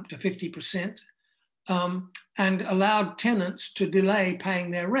up to 50%. And allowed tenants to delay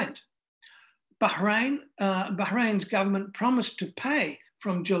paying their rent. Bahrain's government promised to pay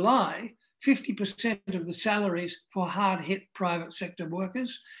from July 50% of the salaries for hard-hit private sector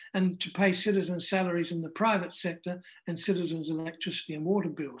workers and to pay citizens' salaries in the private sector and citizens' electricity and water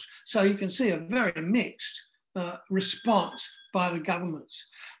bills. So you can see a very mixed response by the governments.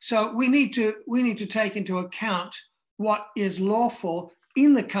 So we need to take into account what is lawful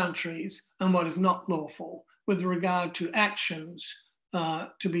in the countries and what is not lawful with regard to actions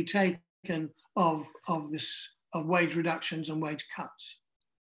to be taken of wage reductions and wage cuts.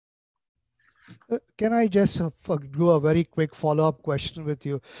 Can I just do a very quick follow-up question with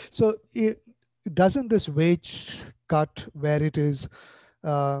you? So doesn't this wage cut where it is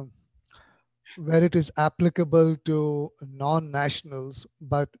applicable to non-nationals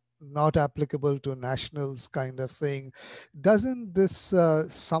but not applicable to nationals kind of thing, doesn't this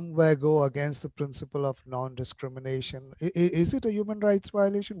somewhere go against the principle of non-discrimination? Is it a human rights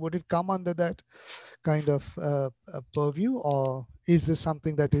violation? Would it come under that kind of purview, or is this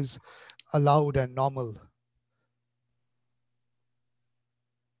something that is allowed and normal?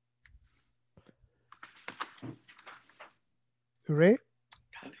 Ray?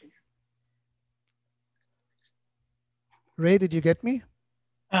 Ray, did you get me?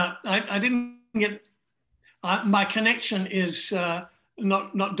 I didn't get, my connection is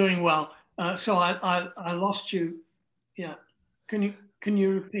not doing well. So I lost you. Yeah. Can you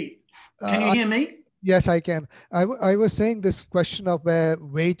repeat? Can you hear me? Yes, I can. I was saying this question of where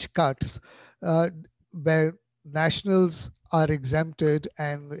wage cuts, where nationals are exempted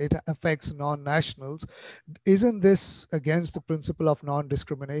and it affects non-nationals. Isn't this against the principle of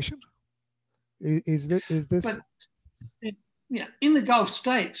non-discrimination? Is this? But yeah, in the Gulf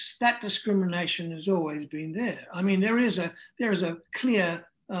states, that discrimination has always been there. I mean, there is a clear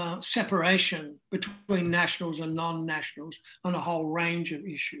separation between nationals and non-nationals on a whole range of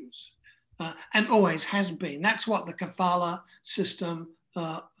issues, and always has been. That's what the kafala system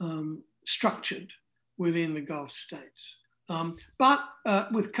structured within the Gulf states. But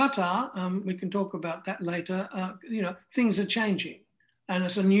with Qatar, we can talk about that later. Things are changing, and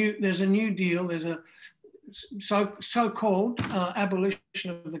there's a new deal. There's a so-called abolition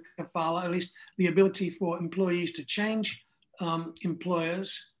of the kafala, at least the ability for employees to change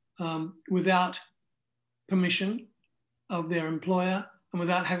employers without permission of their employer and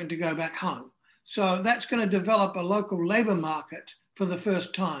without having to go back home. So that's going to develop a local labor market for the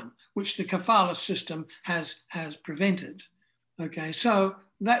first time, which the kafala system has prevented. Okay, so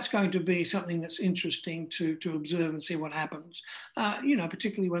that's going to be something that's interesting to observe and see what happens.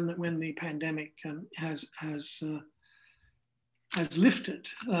 Particularly when the pandemic has lifted.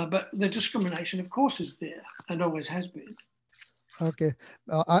 But the discrimination, of course, is there and always has been. Okay,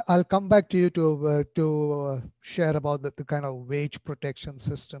 I'll come back to you to share about the kind of wage protection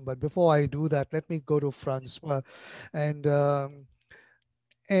system. But before I do that, let me go to Francois, and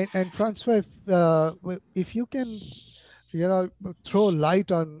Francois, if you can, throw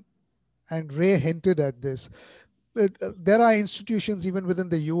light on, and Ray hinted at this. There are institutions even within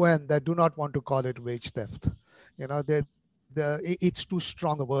the UN that do not want to call it wage theft. It's too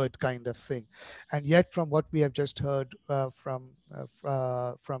strong a word kind of thing. And yet from what we have just heard from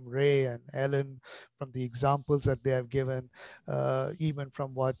Ray and Ellene, from the examples that they have given, even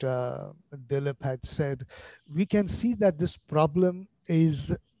from what Dilip had said, we can see that this problem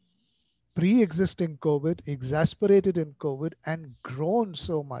is pre-existing COVID, exasperated in COVID, and grown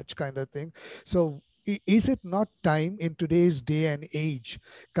so much kind of thing. So is it not time in today's day and age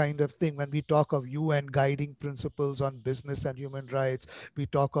kind of thing, when we talk of UN guiding principles on business and human rights, we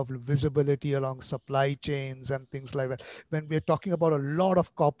talk of visibility along supply chains and things like that, when we're talking about a lot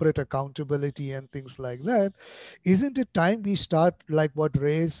of corporate accountability and things like that, isn't it time we start, like what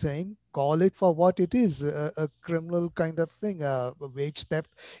Ray is saying, call it for what it is, a criminal kind of thing, wage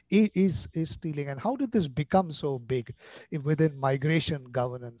theft is stealing? And how did this become so big within migration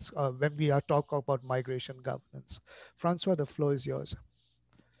governance when we are talking about migration governance? Francois, the floor is yours.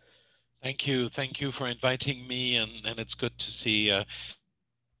 Thank you. Thank you for inviting me, and it's good to see.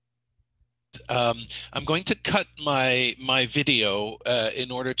 I'm going to cut my video in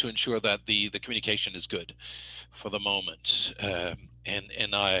order to ensure that the communication is good for the moment.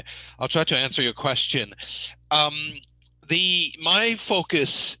 And I'll try to answer your question. My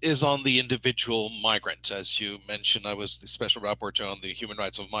focus is on the individual migrant. As you mentioned, I was the special rapporteur on the human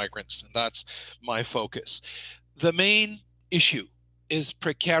rights of migrants, and that's my focus. The main issue is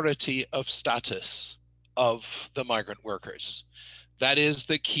precarity of status of the migrant workers. That is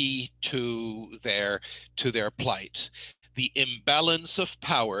the key to their plight. the imbalance of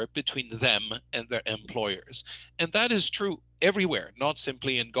power between them and their employers. And that is true everywhere, not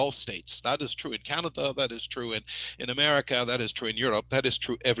simply in Gulf states. That is true in Canada, that is true in America, that is true in Europe, that is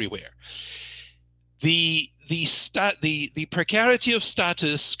true everywhere. The precarity of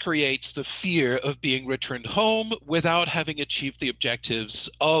status creates the fear of being returned home without having achieved the objectives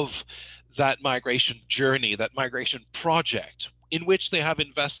of that migration journey, that migration project, in which they have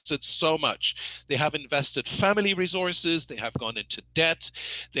invested so much. They have invested family resources, they have gone into debt,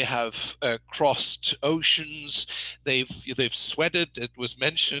 they have crossed oceans, they've sweated, it was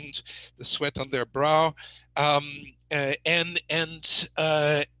mentioned, the sweat on their brow, and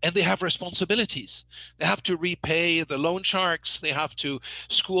they have responsibilities. They have to repay the loan sharks, they have to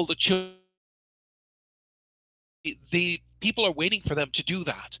school the children. The people are waiting for them to do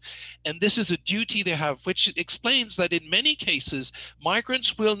that. And this is a duty they have, which explains that in many cases,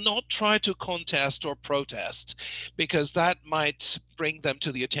 migrants will not try to contest or protest because that might bring them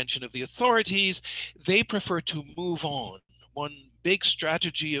to the attention of the authorities. They prefer to move on. One big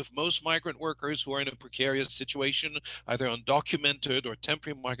strategy of most migrant workers who are in a precarious situation, either undocumented or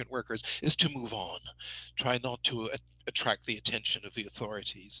temporary migrant workers, is to move on, try not to attract the attention of the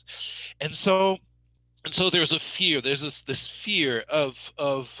authorities. And so there's a fear, there's this fear of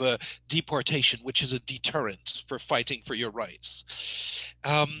deportation, which is a deterrent for fighting for your rights.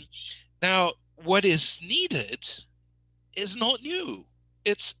 Now, what is needed is not new,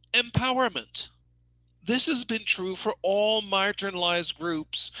 it's empowerment. This has been true for all marginalized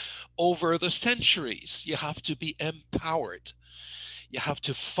groups over the centuries. You have to be empowered. You have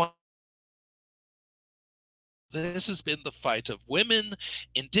to fight. This has been the fight of women,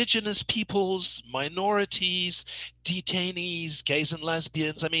 indigenous peoples, minorities, detainees, gays and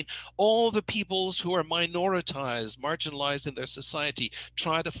lesbians. I mean, all the peoples who are minoritized, marginalized in their society,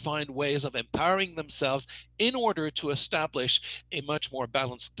 try to find ways of empowering themselves in order to establish a much more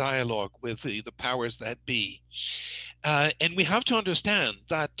balanced dialogue with the powers that be. And we have to understand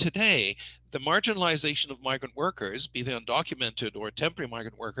that today, the marginalization of migrant workers, be they undocumented or temporary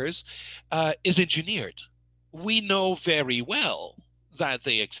migrant workers, is engineered. We know very well that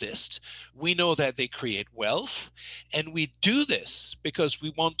they exist. We know that they create wealth, and we do this because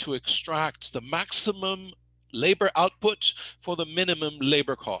we want to extract the maximum labor output for the minimum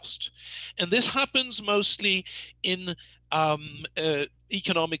labor cost. And this happens mostly in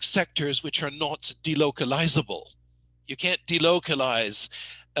economic sectors which are not delocalizable. You can't delocalize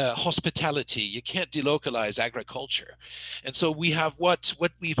hospitality, you can't delocalize agriculture. And so we have what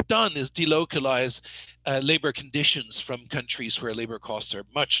we've done is delocalize labor conditions from countries where labor costs are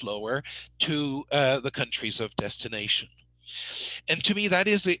much lower to the countries of destination. And to me, that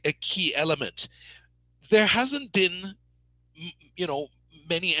is a key element. There hasn't been,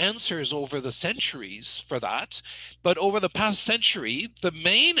 many answers over the centuries for that, but over the past century, the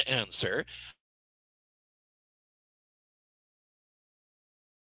main answer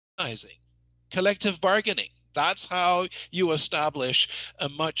collective bargaining. That's how you establish a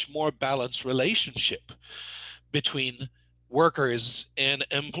much more balanced relationship between workers and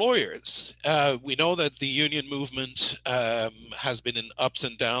employers. We know that the union movement has been in ups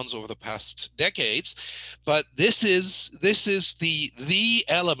and downs over the past decades, but this is the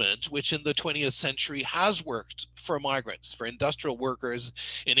element which in the 20th century has worked for migrants, for industrial workers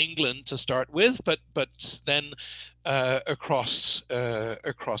in England to start with, but then across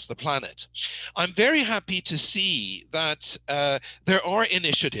the planet. I'm very happy to see that there are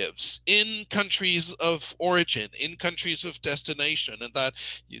initiatives in countries of origin, in countries of destination, and that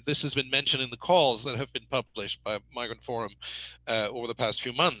this has been mentioned in the calls that have been published by Migrant Forum over the past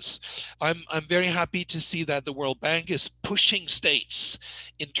few months. I'm very happy to see that the World Bank is pushing states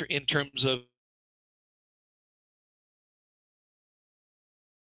in terms of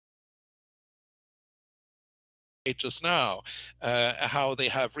just now, how they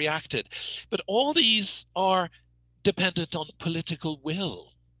have reacted. But all these are dependent on political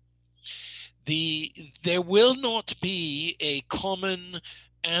will. There will not be a common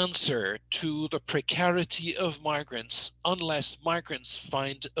answer to the precarity of migrants unless migrants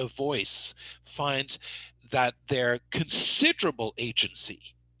find a voice, find that their considerable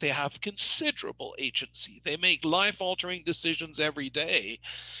agency, they have considerable agency. They make life-altering decisions every day,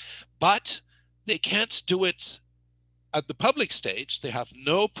 but they can't do it at the public stage. They have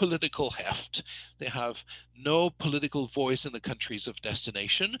no political heft. They have no political voice in the countries of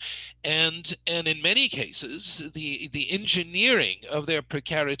destination. And in many cases, the engineering of their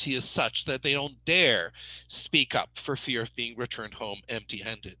precarity is such that they don't dare speak up for fear of being returned home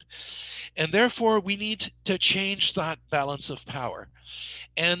empty-handed. And therefore, we need to change that balance of power.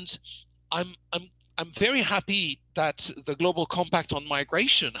 And I'm I'm very happy that the Global Compact on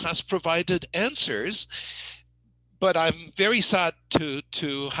Migration has provided answers, but I'm very sad to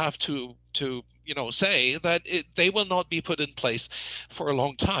have to say that they will not be put in place for a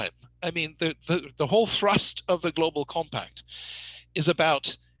long time. I mean, the whole thrust of the Global Compact is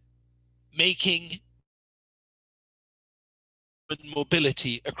about making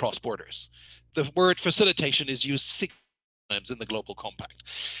mobility across borders. The word facilitation is used 6 times in the Global Compact.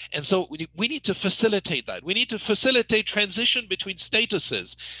 And so we need to facilitate that. We need to facilitate transition between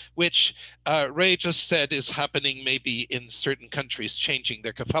statuses, which Ray just said is happening maybe in certain countries, changing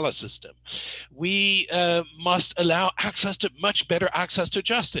their kafala system. We must allow much better access to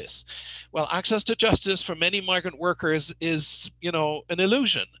justice. Well, access to justice for many migrant workers is, an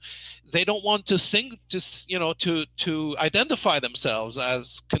illusion. They don't want to identify themselves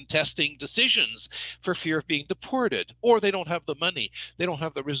as contesting decisions for fear of being deported, or they don't have the money, they don't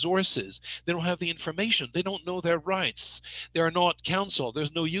have the resources, they don't have the information, they don't know their rights, they are not counseled,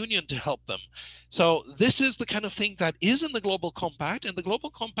 there's no union to help them. So this is the kind of thing that is in the Global Compact, and the Global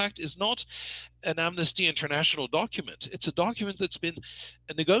Compact is not an Amnesty International document. It's a document that's been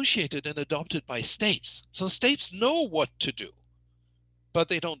negotiated and adopted by states. So states know what to do, but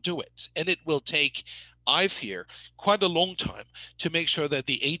they don't do it. And it will take, I fear, quite a long time to make sure that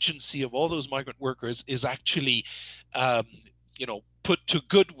the agency of all those migrant workers is actually, put to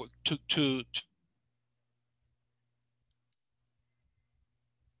good work, to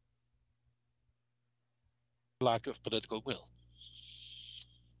lack of political will.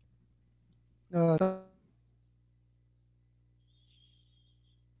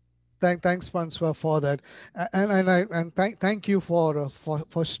 Thanks, Francois, for that, and thank you for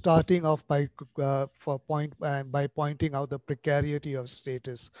starting off by by pointing out the precarity of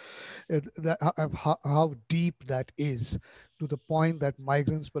status, how deep that is, to the point that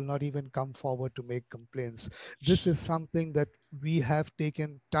migrants will not even come forward to make complaints. This is something that we have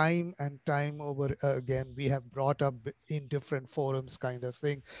taken time and time over again. We have brought up in different forums, kind of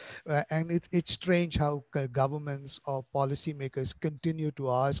thing, and it's strange how governments or policymakers continue to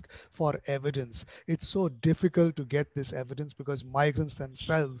ask for evidence. It's so difficult to get this evidence because migrants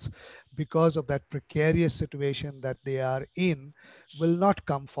themselves, because of that precarious situation that they are in, will not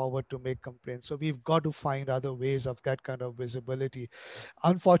come forward to make complaints. So we've got to find other ways of that kind of visibility.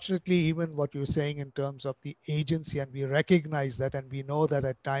 Unfortunately, even what you're saying in terms of the agency, and we recognize that, and we know that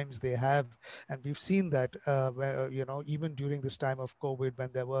at times they have, and we've seen that, even during this time of COVID,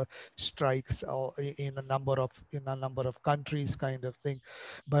 when there were strikes in a number of countries, kind of thing.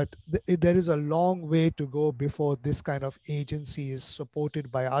 But there is a long way to go before this kind of agency is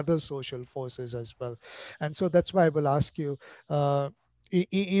supported by other social forces as well. And so that's why I will ask you,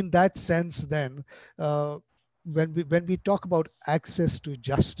 in that sense, then, when we talk about access to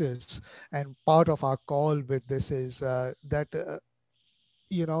justice, and part of our call with this is that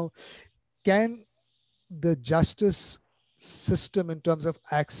can the justice system in terms of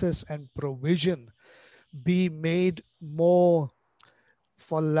access and provision be made more,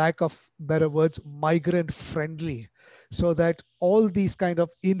 for lack of better words, migrant friendly, so that all these kind of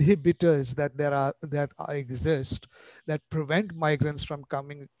inhibitors that exist, that prevent migrants from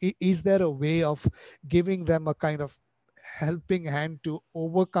coming, is there a way of giving them a kind of helping hand to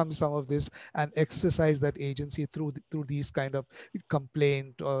overcome some of this and exercise that agency through these kind of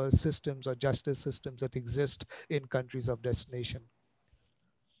complaint or systems or justice systems that exist in countries of destination?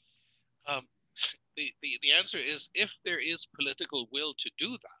 The answer is, if there is political will to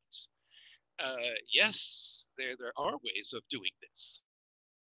do that, yes, there are ways of doing this.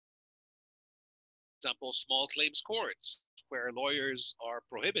 For example, small claims courts, where lawyers are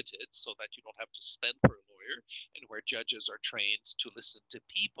prohibited so that you don't have to spend for a lawyer, and where judges are trained to listen to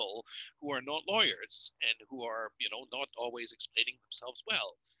people who are not lawyers and who are, not always explaining themselves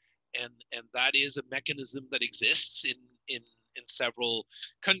well. And that is a mechanism that exists in several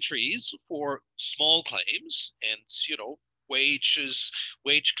countries for small claims. And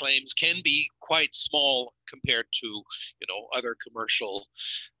wage claims can be quite small compared to other commercial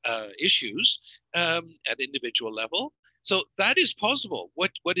issues at individual level. So that is possible.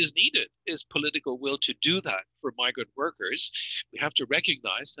 What is needed is political will to do that for migrant workers. We have to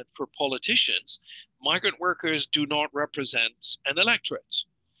recognize that for politicians, migrant workers do not represent an electorate.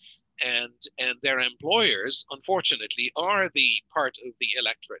 And their employers, unfortunately, are the part of the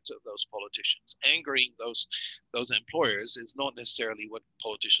electorate of those politicians. Angering those employers is not necessarily what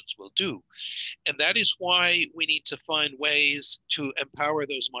politicians will do. And that is why we need to find ways to empower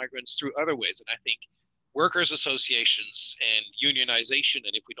those migrants through other ways. And I think workers' associations and unionization,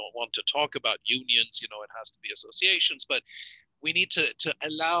 and if we don't want to talk about unions, it has to be associations, but We need to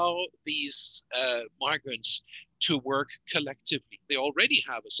allow these migrants to work collectively. They already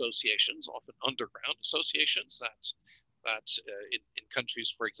have associations, often underground associations, that in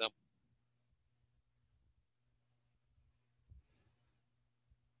countries, for example,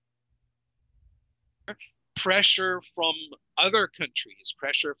 pressure from other countries,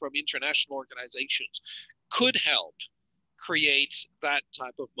 pressure from international organizations could help create that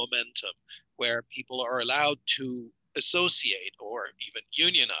type of momentum where people are allowed to associate or even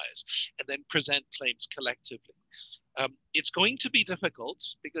unionize and then present claims collectively. It's going to be difficult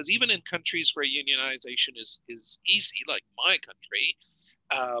because even in countries where unionization is easy, like my country,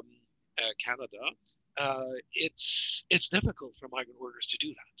 Canada, it's difficult for migrant workers to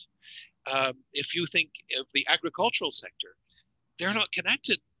do that. If you think of the agricultural sector, they're not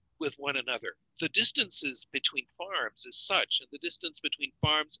connected with one another. The distances between farms is such, and the distance between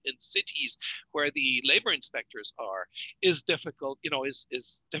farms and cities where the labor inspectors are is difficult,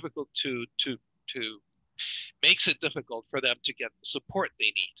 is difficult to makes it difficult for them to get the support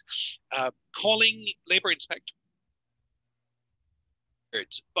they need. Calling labor inspectors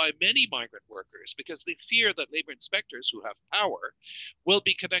by many migrant workers because they fear that labor inspectors who have power will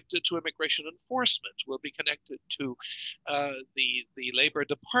be connected to immigration enforcement, will be connected to the labor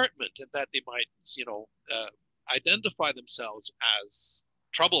department, and that they might, identify themselves as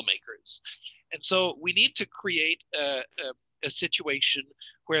troublemakers. And so we need to create a situation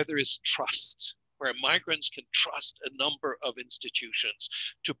where there is trust, where migrants can trust a number of institutions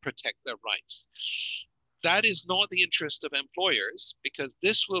to protect their rights. That is not the interest of employers, because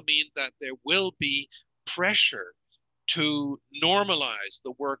this will mean that there will be pressure to normalize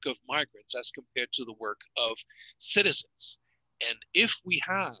the work of migrants as compared to the work of citizens. And if we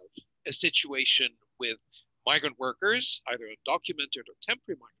have a situation with migrant workers, either undocumented or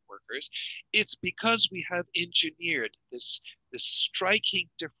temporary migrant workers, it's because we have engineered this striking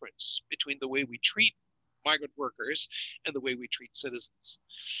difference between the way we treat migrant workers and the way we treat citizens.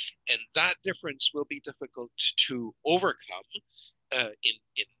 And that difference will be difficult to overcome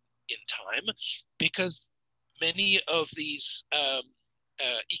in time, because many of these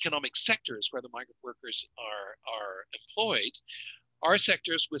economic sectors where the migrant workers are employed are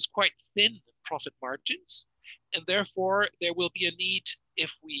sectors with quite thin profit margins, and therefore there will be a need,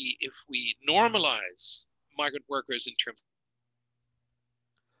 if we normalize migrant workers in terms.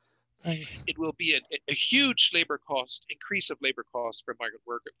 Thanks. It will be a huge labor cost, increase of labor costs for migrant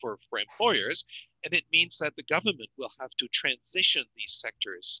workers, for employers, and it means that the government will have to transition these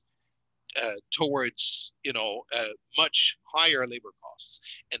sectors towards much higher labor costs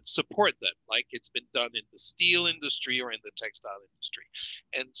and support them, like it's been done in the steel industry or in the textile industry.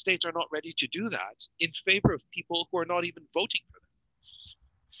 And states are not ready to do that in favor of people who are not even voting for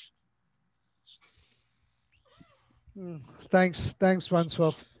them. Thanks,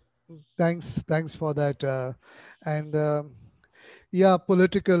 Francois. Thanks for that. Yeah,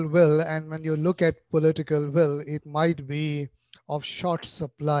 political will. And when you look at political will, it might be of short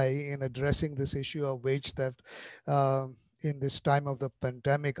supply in addressing this issue of wage theft in this time of the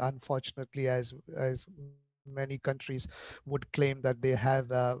pandemic. Unfortunately, as many countries would claim that they have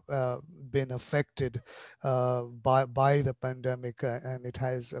been affected by the pandemic, and it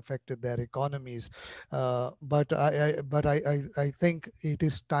has affected their economies. But I think it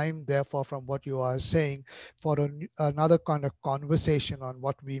is time, therefore, from what you are saying, for another kind of conversation on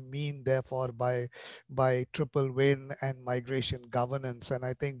what we mean, therefore, by triple win and migration governance. And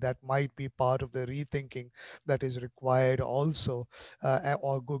I think that might be part of the rethinking that is required also,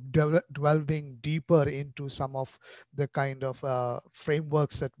 or delving deeper into some of the kind of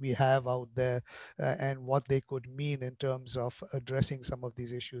frameworks that we have out there, and what they could mean in terms of addressing some of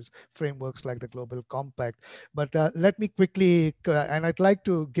these issues, frameworks like the Global Compact. But let me quickly, and I'd like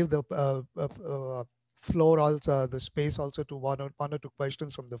to give the floor also, the space also, to one or two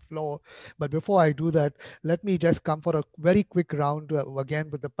questions from the floor. But before I do that, let me just come for a very quick round again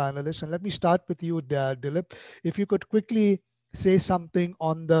with the panelists. And let me start with you, Dilip. If you could quickly say something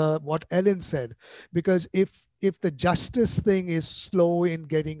on what Ellene said, because if the justice thing is slow in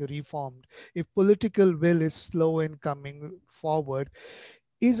getting reformed, if political will is slow in coming forward,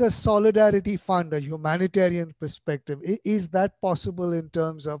 is a solidarity fund, a humanitarian perspective, is that possible in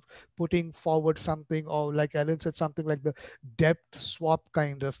terms of putting forward something, or like Ellene said, something like the debt swap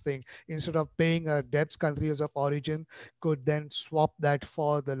kind of thing? Instead of paying a debts countries of origin, could then swap that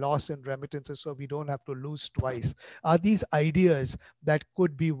for the loss in remittances, so we don't have to lose twice. Are these ideas that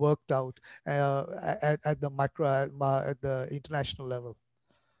could be worked out at the macro, at the international level?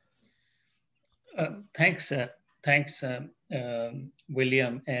 Thanks,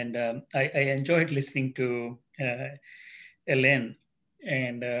 William. And I enjoyed listening to Ellene.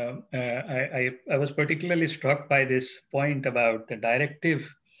 And I was particularly struck by this point about the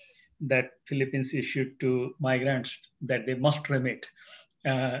directive that Philippines issued to migrants that they must remit,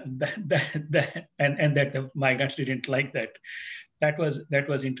 and that the migrants didn't like that. That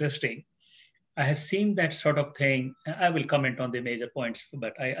was interesting. I have seen that sort of thing. I will comment on the major points,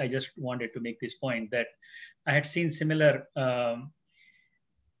 but I just wanted to make this point that I had seen similar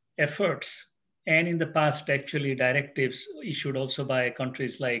efforts, and in the past, actually, directives issued also by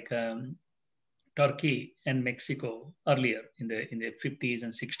countries like Turkey and Mexico earlier in the 50s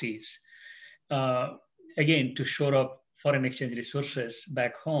and 60s. Again, to shore up foreign exchange resources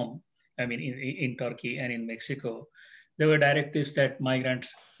back home, I mean, in Turkey and in Mexico, there were directives that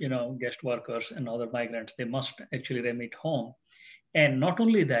migrants, guest workers and other migrants, they must actually remit home. And not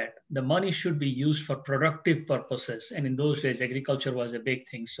only that, the money should be used for productive purposes. And in those days, agriculture was a big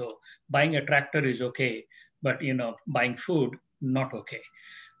thing. So buying a tractor is okay, but buying food, not okay.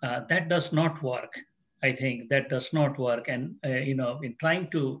 That does not work. I think that does not work. And in trying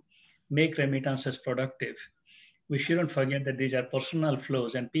to make remittances productive, we shouldn't forget that these are personal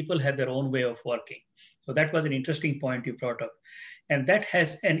flows and people have their own way of working. So that was an interesting point you brought up. And that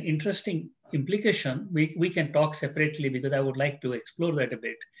has an interesting implication. We can talk separately because I would like to explore that a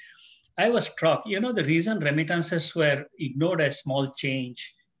bit. I was struck, the reason remittances were ignored as small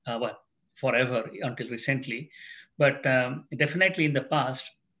change, forever until recently, but definitely in the past,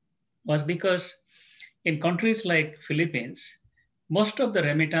 was because in countries like Philippines, most of the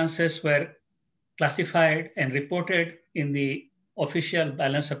remittances were classified and reported in the official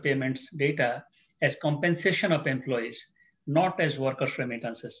balance of payments data as compensation of employees, not as workers'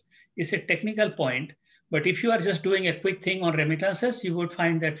 remittances. It's a technical point, but if you are just doing a quick thing on remittances, you would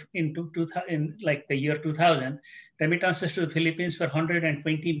find that in the year 2000, remittances to the Philippines were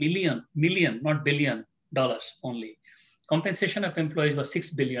 120 million, not billion dollars only. Compensation of employees was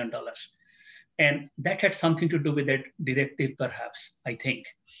 $6 billion. And that had something to do with that directive, perhaps, I think.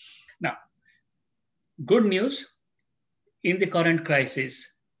 Now, good news, in the current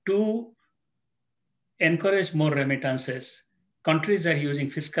crisis, to encourage more remittances, countries are using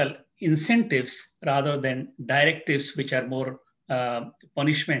fiscal incentives rather than directives, which are more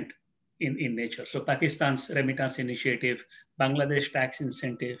punishment in nature. So Pakistan's remittance initiative, Bangladesh tax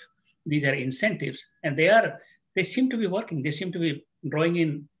incentive, these are incentives, and they seem to be working. They seem to be drawing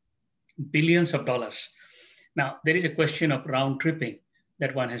in billions of dollars. Now, there is a question of round tripping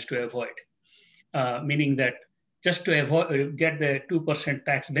that one has to avoid. Meaning that just to get the 2%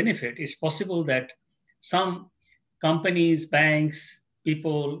 tax benefit, it's possible that some companies, banks,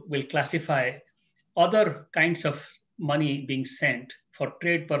 people will classify other kinds of money being sent for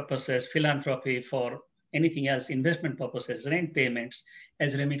trade purposes, philanthropy, for anything else, investment purposes, rent payments,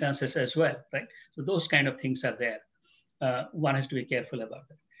 as remittances as well, right? So those kind of things are there. One has to be careful about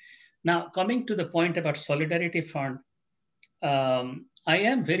that. Now, coming to the point about Solidarity Fund, I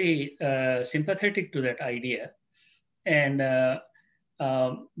am very sympathetic to that idea. And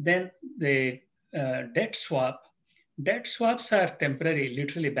then the debt swaps are temporary,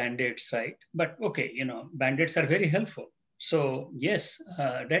 literally band-aids, right? But okay, band-aids are very helpful. So yes,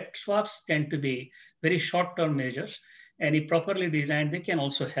 debt swaps tend to be very short-term measures, and if properly designed, they can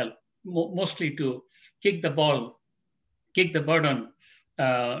also help, mostly to kick the burden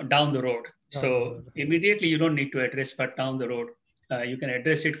down the road. So immediately you don't need to address, but down the road, you can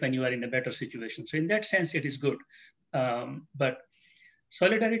address it when you are in a better situation. So in that sense, it is good. But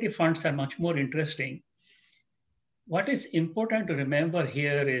solidarity funds are much more interesting. What is important to remember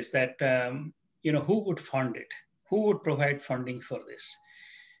here is that, who would fund it? Who would provide funding for this?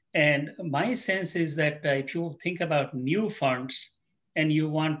 And my sense is that if you think about new funds and you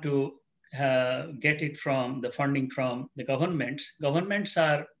want to get it from the funding from the governments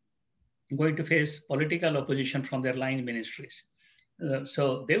are going to face political opposition from their line ministries.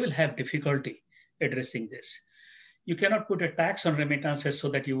 So they will have difficulty addressing this. You cannot put a tax on remittances so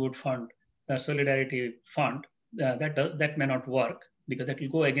that you would fund a solidarity fund. That may not work because that will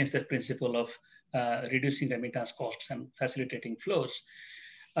go against the principle of reducing remittance costs and facilitating flows.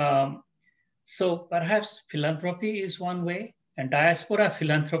 So perhaps philanthropy is one way, and diaspora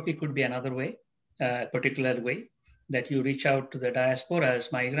philanthropy could be another way, particular way, that you reach out to the diaspora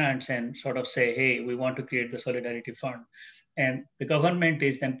as migrants and sort of say, hey, we want to create the solidarity fund. And the government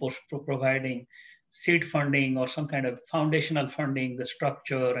is then providing seed funding or some kind of foundational funding, the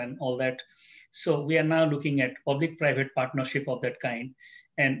structure and all that. So we are now looking at public-private partnership of that kind.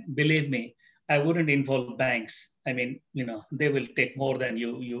 And believe me, I wouldn't involve banks. I mean, they will take more than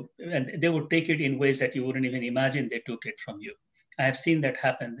you, and they would take it in ways that you wouldn't even imagine they took it from you. I have seen that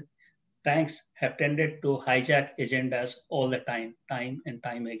happen. banks have tended to hijack agendas all the time and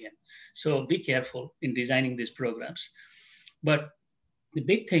time again. So be careful in designing these programs. But the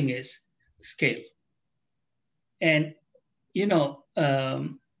big thing is scale. And, you know, I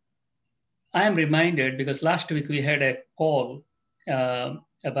am reminded because last week we had a call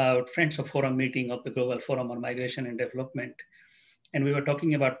about Friends of Forum meeting of the Global Forum on Migration and Development. And we were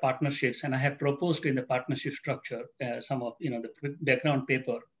talking about partnerships, and I have proposed in the partnership structure some of the background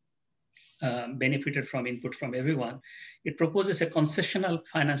paper benefited from input from everyone. It proposes a concessional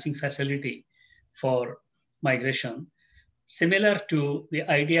financing facility for migration, similar to the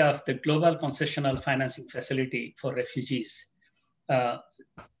idea of the global concessional financing facility for refugees.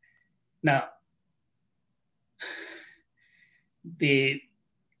 Now, the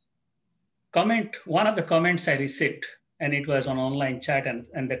comment, one of the comments I received, and it was on online chat,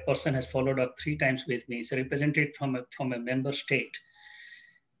 and that person has followed up 3 times with me. It's a representative from a member state.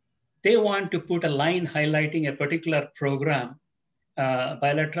 They want to put a line highlighting a particular program,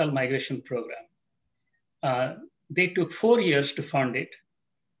 bilateral migration program. They took 4 years to fund it.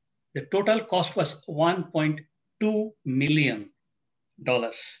 The total cost was $1.2 million.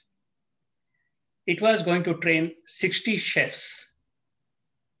 It was going to train 60 chefs.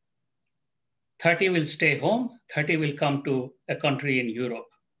 30 will stay home, 30 will come to a country in Europe.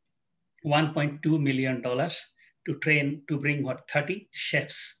 $1.2 million to train, to bring what, 30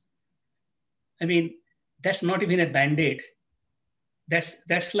 chefs. I mean, that's not even a Band-Aid.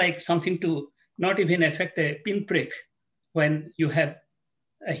 That's like something to not even affect a pinprick when you have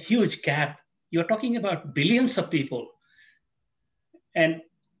a huge gap. You're talking about billions of people. And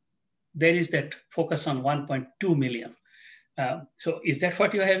there is that focus on 1.2 million. So is that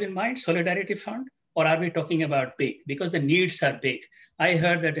what you have in mind, Solidarity Fund? Or are we talking about big? Because the needs are big. I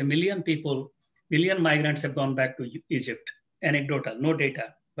heard that 1 million people, million migrants have gone back to Egypt. Anecdotal, no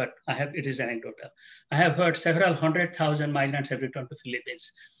data, but it is anecdotal. I have heard several 100,000 migrants have returned to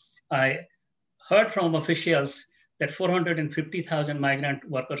Philippines. I heard from officials that 450,000 migrant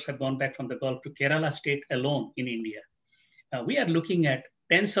workers have gone back from the Gulf to Kerala state alone in India. We are looking at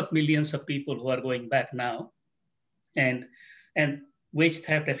tens of millions of people who are going back now, and wage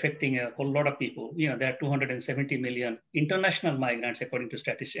theft affecting a whole lot of people. You know, there are 270 million international migrants, according to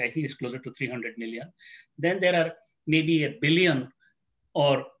statistics. I think it's closer to 300 million. Then there are maybe 1 billion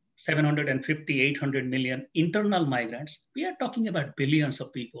or 750, 800 million internal migrants. We are talking about billions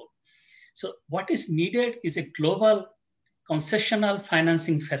of people. So what is needed is a global concessional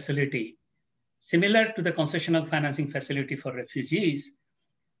financing facility, similar to the concessional financing facility for refugees,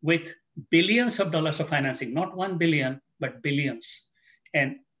 with billions of dollars of financing, not 1 billion, but billions.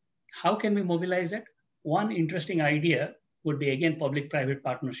 And how can we mobilize it? One interesting idea would be, again, public-private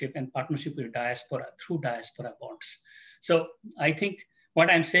partnership and partnership with diaspora through diaspora bonds. So I think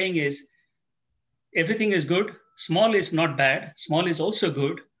what I'm saying is everything is good. Small is not bad. Small is also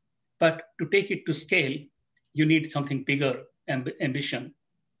good. But to take it to scale, you need something bigger, ambition.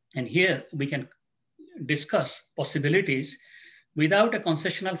 And here we can discuss possibilities. Without a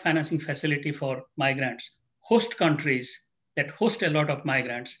concessional financing facility for migrants, host countries that host a lot of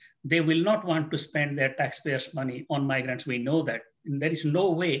migrants, they will not want to spend their taxpayers' money on migrants. We know that. And there is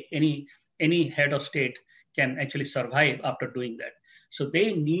no way any head of state can actually survive after doing that. So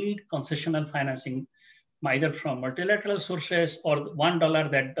they need concessional financing, either from multilateral sources or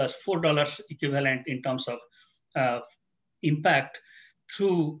 $1 that does $4 equivalent in terms of impact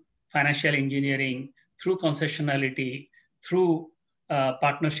through financial engineering, through concessionality, through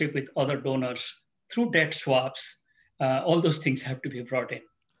partnership with other donors, through debt swaps. All those things have to be brought in.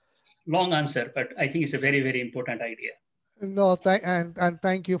 Long answer, but I think it's a very, very important idea. No, and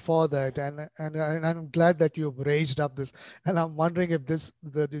thank you for that, and I'm glad that you've raised up this. And I'm wondering if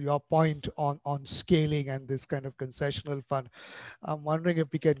your point on scaling and this kind of concessional fund, I'm wondering if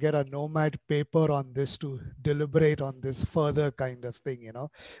we can get a KNOMAD paper on this to deliberate on this further kind of thing. You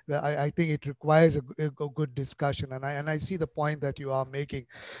know, I think it requires a good discussion, and I see the point that you are making,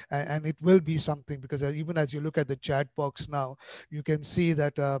 and it will be something, because even as you look at the chat box now, you can see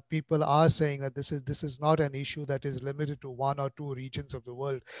that people are saying that this is not an issue that is limited to 1 or 2 regions of the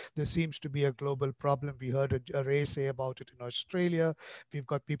world. There seems to be a global problem. We heard a Ray say about it in Australia. We've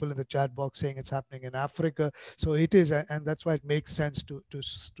got people in the chat box saying it's happening in Africa. So it is, and that's why it makes sense to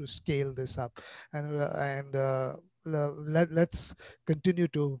scale this up. And let's continue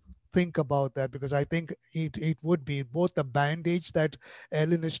to think about that, because I think it would be both the bandage that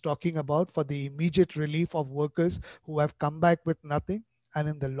Ellene is talking about for the immediate relief of workers who have come back with nothing, and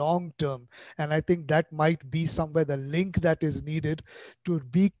in the long term. And I think that might be somewhere the link that is needed to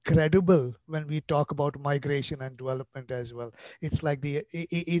be credible when we talk about migration and development as well. It's like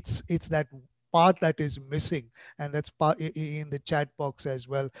it's that part that is missing, and that's part in the chat box as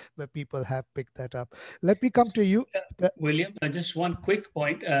well, where people have picked that up. Let me come to you. William, just one quick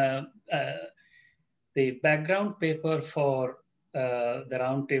point. The background paper for the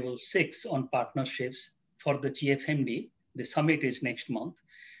Roundtable 6 on partnerships for the GFMD, the summit is next month.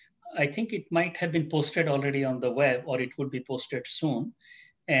 I think it might have been posted already on the web, or it would be posted soon.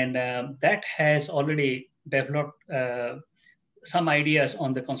 And that has already developed some ideas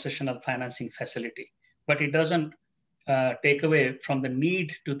on the concessional financing facility, but it doesn't take away from the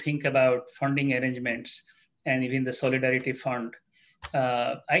need to think about funding arrangements and even the solidarity fund.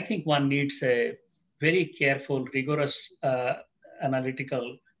 I think one needs a very careful, rigorous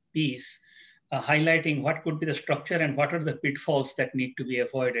analytical piece highlighting what could be the structure and what are the pitfalls that need to be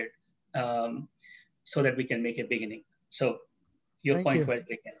avoided, so that we can make a beginning. So your point well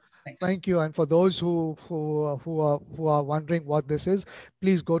taken. Thanks. Thank you. And for those who are wondering what this is,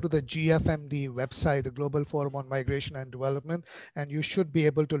 please go to the GFMD website, the Global Forum on Migration and Development, and you should be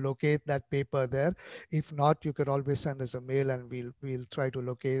able to locate that paper there. If not, you could always send us a mail, and we'll try to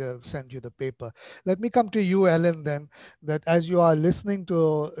locate send you the paper. Let me come to you, Ellene, then. That as you are listening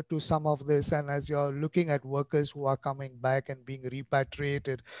to some of this, and as you're looking at workers who are coming back and being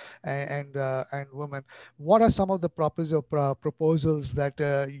repatriated, and women, what are some of the proposals that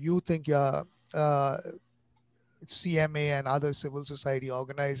you think CMA and other civil society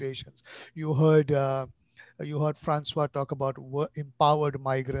organizations? You heard Francois talk about empowered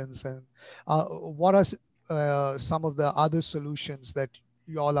migrants, and what are some of the other solutions that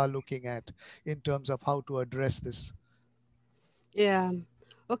you all are looking at in terms of how to address this? Yeah.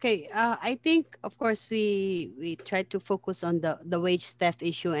 Okay. I think, of course, we try to focus on the wage theft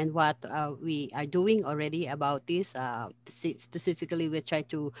issue and what we are doing already about this. Specifically, we try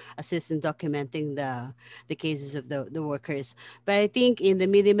to assist in documenting the cases of the workers. But I think in the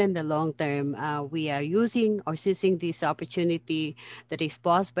medium and the long term, we are using or seizing this opportunity that is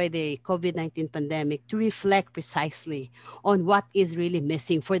posed by the COVID-19 pandemic to reflect precisely on what is really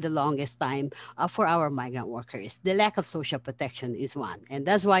missing for the longest time for our migrant workers. The lack of social protection is one, and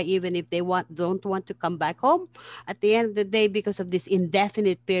that's why even if they don't want to come back home, at the end of the day, because of this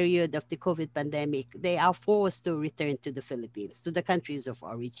indefinite period of the COVID pandemic, they are forced to return to the Philippines, to the countries of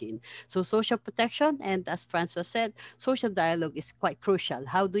origin. So social protection, and as Francois said, social dialogue is quite crucial.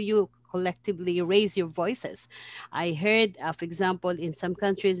 How do you collectively raise your voices? I heard, for example, in some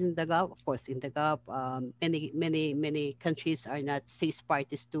countries in the Gulf, of course, in the Gulf, many countries are not cease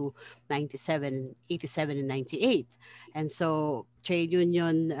parties to 97, 87, and 98. And so trade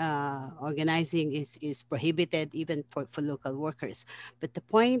union organizing is prohibited even for local workers. But the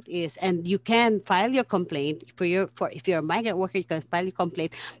point is, and you can file your complaint if you're a migrant worker, you can file your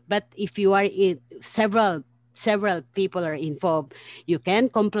complaint. But if you are in several people are involved, you can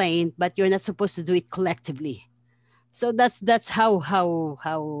complain, but you're not supposed to do it collectively. So that's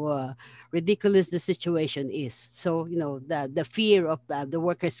how ridiculous the situation is. So the fear of the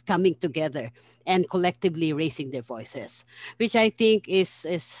workers coming together and collectively raising their voices, which I think is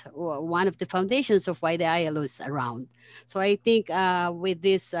one of the foundations of why the ILO is around. So I think with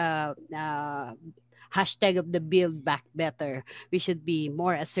this hashtag of the Build Back Better, we should be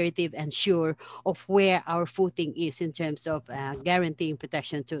more assertive and sure of where our footing is in terms of guaranteeing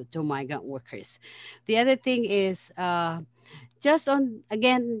protection to migrant workers. The other thing is just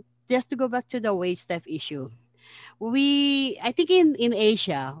to go back to the wage theft issue. I think in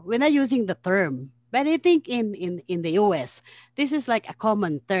Asia, we're not using the term, but I think in the US, this is like a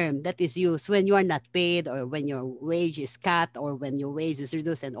common term that is used when you are not paid, or when your wage is cut, or when your wage is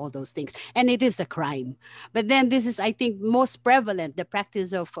reduced, and all those things. And it is a crime. But then this is, I think, most prevalent. The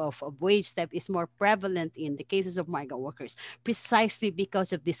practice of wage theft is more prevalent in the cases of migrant workers, precisely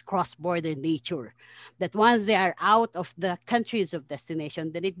because of this cross-border nature, that once they are out of the countries of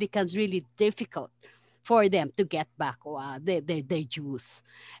destination, then it becomes really difficult for them to get back their dues.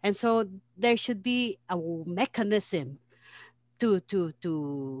 And so there should be a mechanism to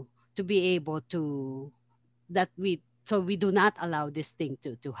be able to we do not allow this thing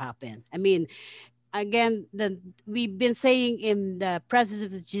to happen. I mean, again, we've been saying in the presence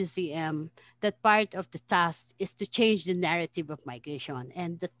of the GCM that part of the task is to change the narrative of migration.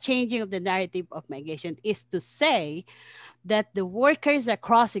 And the changing of the narrative of migration is to say that the workers are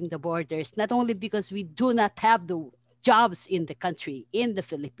crossing the borders, not only because we do not have the jobs in the country, in the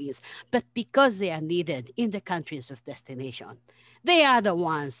Philippines, but because they are needed in the countries of destination. They are the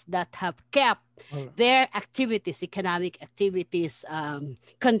ones that have kept All right. their activities, economic activities,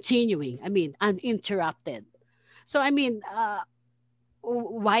 continuing, I mean, uninterrupted. So, I mean,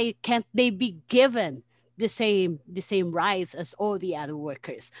 why can't they be given the same rights as all the other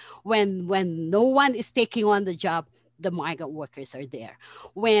workers? When no one is taking on the job, the migrant workers are there.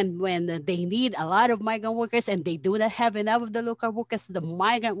 When they need a lot of migrant workers and they do not have enough of the local workers, the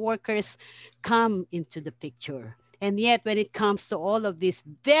migrant workers come into the picture. And yet, when it comes to all of these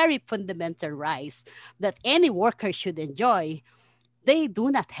very fundamental rights that any worker should enjoy, they do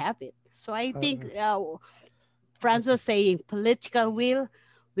not have it. So I think Franz was saying political will.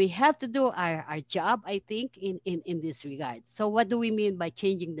 We have to do our job, I think, in this regard. So what do we mean by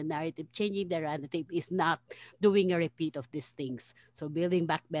changing the narrative? Changing the narrative is not doing a repeat of these things. So building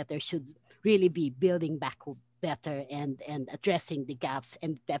back better should really be building back better and addressing the gaps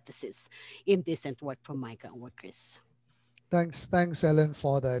and deficits in decent work for migrant workers. Thanks, Ellen,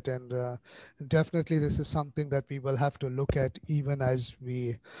 for that. And definitely, this is something that we will have to look at even as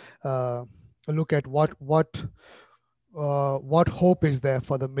we look at what hope is there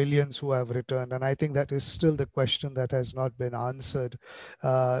for the millions who have returned. And I think that is still the question that has not been answered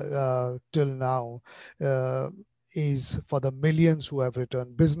till now. Is for the millions who have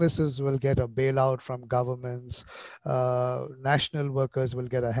returned. Businesses will get a bailout from governments, national workers will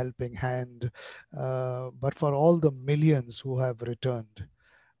get a helping hand, but for all the millions who have returned,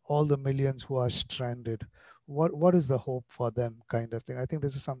 all the millions who are stranded, what is the hope for them, kind of thing? I think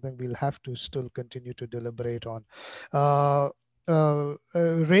this is something we'll have to still continue to deliberate on.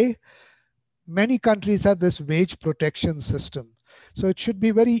 Ray, many countries have this wage protection system. So it should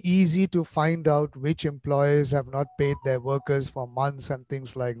be very easy to find out which employers have not paid their workers for months and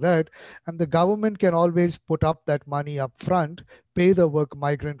things like that. And the government can always put up that money up front, pay the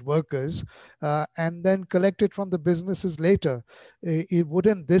migrant workers, and then collect it from the businesses later.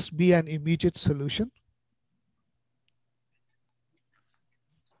 Wouldn't this be an immediate solution?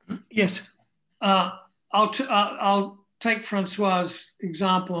 Yes. I'll take Francois'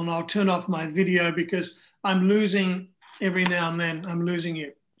 example and I'll turn off my video because I'm losing every now and then. I'm losing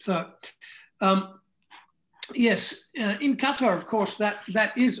you. So, yes, in Qatar, of course, that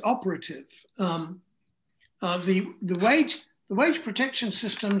is operative. The wage protection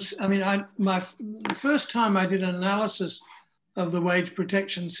systems. I mean, the first time I did an analysis of the wage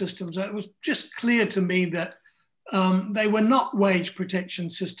protection systems, it was just clear to me that they were not wage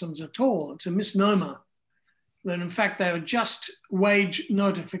protection systems at all. It's a misnomer. That in fact they were just wage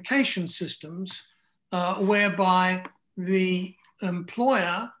notification systems whereby the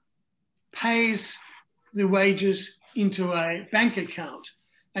employer pays the wages into a bank account.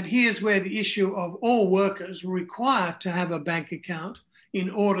 And here's where the issue of all workers require to have a bank account in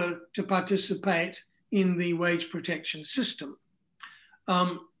order to participate in the wage protection system.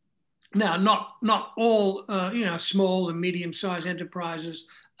 Now, not all small and medium-sized enterprises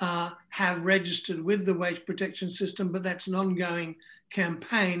have registered with the wage protection system, but that's an ongoing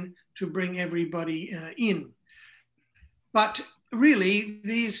campaign to bring everybody in. But really,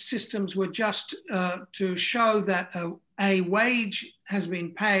 these systems were just to show that a wage has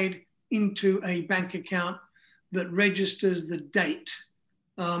been paid into a bank account that registers the date.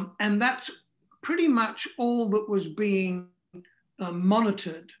 And that's pretty much all that was being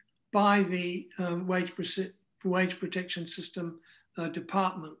monitored by the wage protection system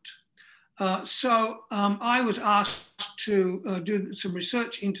department. So I was asked to do some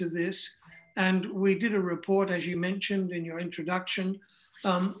research into this, and we did a report, as you mentioned in your introduction,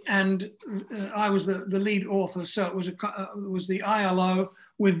 and I was the lead author. So it was the ILO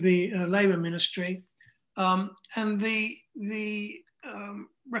with the Labour Ministry, and the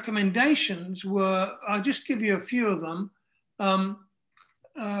recommendations were, I'll just give you a few of them.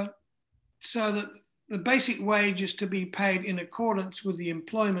 So that the basic wage is to be paid in accordance with the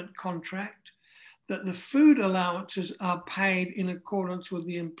employment contract, that the food allowances are paid in accordance with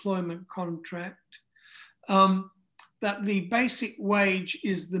the employment contract, that the basic wage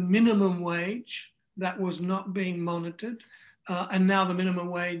is the minimum wage that was not being monitored, and now the minimum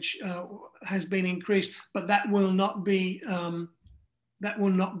wage has been increased, but that will not be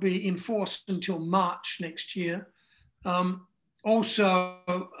enforced until March next year. Also,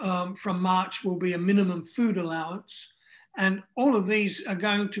 from March will be a minimum food allowance. And all of these are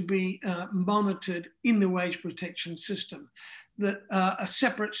going to be monitored in the wage protection system. That a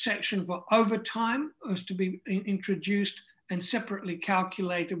separate section for overtime is to be introduced and separately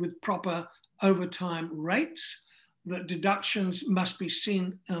calculated with proper overtime rates. That deductions must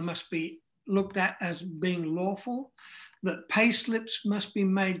be looked at as being lawful. that pay slips must be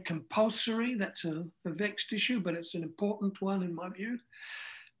made compulsory. That's a vexed issue, but it's an important one in my view.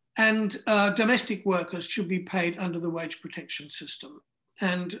 And domestic workers should be paid under the wage protection system.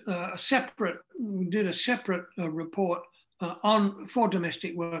 And we did a separate report for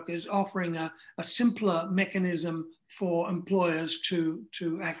domestic workers, offering a simpler mechanism for employers to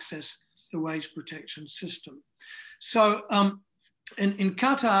access the wage protection system. So in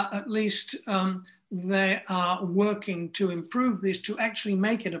Qatar, at least, they are working to improve this, to actually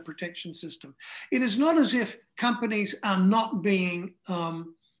make it a protection system. It is not as if companies are not being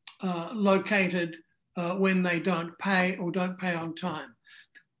located when they don't pay or don't pay on time.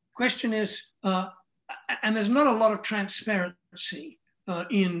 The question is, and there's not a lot of transparency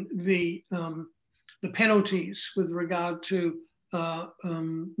in the penalties with regard to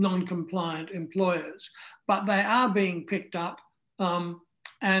non-compliant employers, but they are being picked up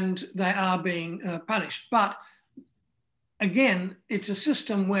and they are being punished. But again, it's a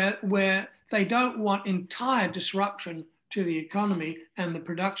system where they don't want entire disruption to the economy and the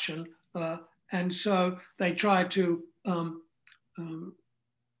production, and so they try to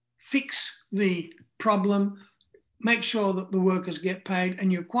fix the problem, make sure that the workers get paid.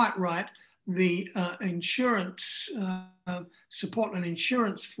 And you're quite right, the insurance support and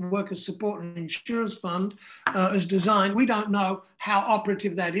insurance, workers support and insurance fund is designed. We don't know how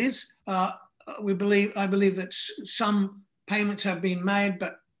operative that is. I believe that some payments have been made,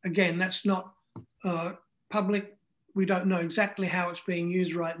 but again, that's not public. We don't know exactly how it's being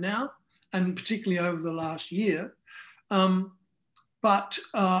used right now, and particularly over the last year. But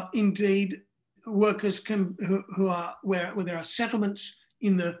indeed, workers can, where there are settlements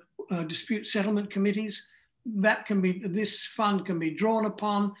in the dispute settlement committees, this fund can be drawn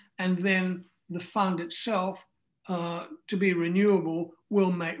upon, and then the fund itself, to be renewable,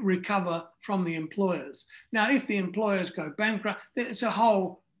 will recover from the employers. Now, if the employers go bankrupt, it's a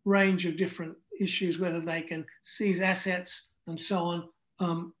whole range of different issues, whether they can seize assets and so on.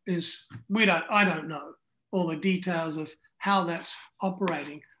 I don't know all the details of how that's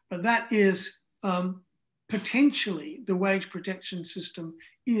operating, but that is potentially the wage protection system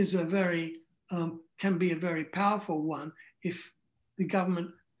is can be a very powerful one if the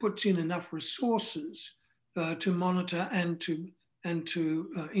government puts in enough resources to monitor and to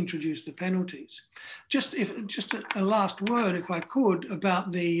introduce the penalties. Just a last word, if I could,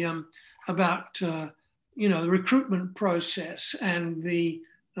 about the the recruitment process and the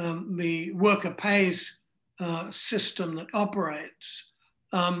worker pays system that operates.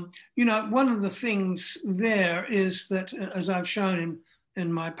 One of the things there is that, as I've shown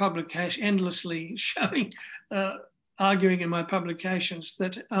in my publication, endlessly showing, arguing in my publications,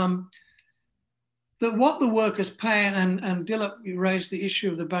 that what the workers pay, and Dilip, you raised the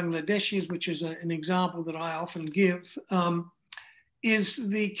issue of the Bangladeshis, which is an example that I often give, is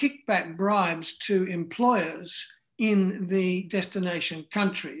the kickback bribes to employers in the destination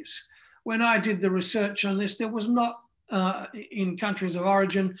countries. When I did the research on this, there was not, in countries of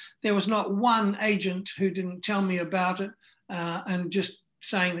origin, there was not one agent who didn't tell me about it and just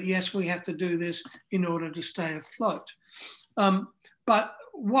saying that, yes, we have to do this in order to stay afloat. But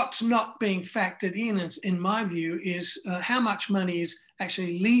what's not being factored in my view, is how much money is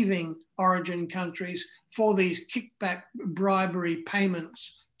actually leaving origin countries for these kickback bribery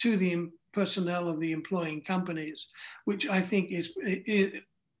payments to the personnel of the employing companies, which I think is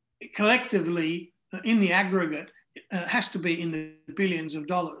collectively, in the aggregate, has to be in the billions of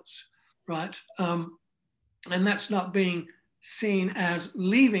dollars, right? And that's not being seen as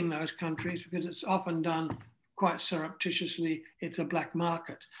leaving those countries, because it's often done quite surreptitiously. It's a black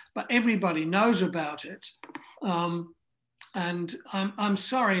market, but everybody knows about it. And I'm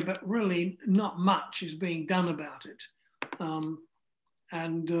sorry, but really not much is being done about it.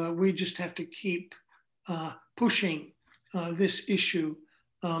 And we just have to keep pushing this issue.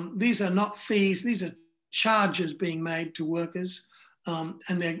 These are not fees, these are charges being made to workers. And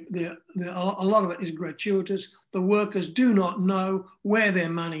a lot of it is gratuitous. The workers do not know where their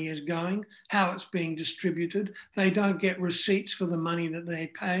money is going, how it's being distributed. They don't get receipts for the money that they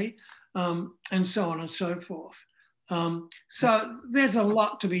pay, and so on and so forth. So there's a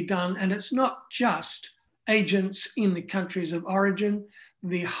lot to be done, and it's not just agents in the countries of origin.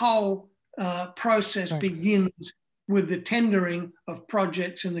 The whole process begins with the tendering of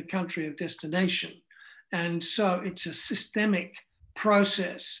projects in the country of destination. And so it's a systemic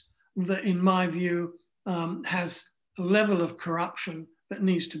process that, in my view, has a level of corruption that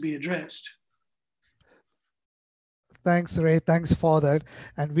needs to be addressed. Thanks, Ray. Thanks for that.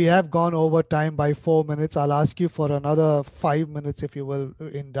 And we have gone over time by 4 minutes. I'll ask you for another 5 minutes, if you will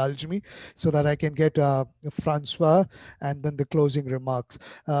indulge me, so that I can get Francois and then the closing remarks.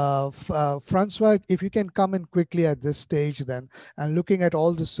 Francois, if you can come in quickly at this stage then, and looking at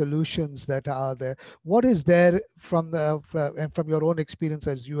all the solutions that are there, what is there from and from your own experience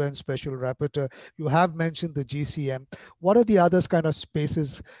as UN Special Rapporteur? You have mentioned the GCM. What are the others kind of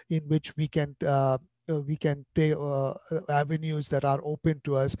spaces in which we can take avenues that are open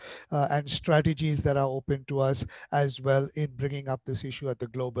to us and strategies that are open to us as well in bringing up this issue at the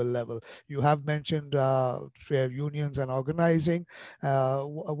global level? You have mentioned trade unions and organizing.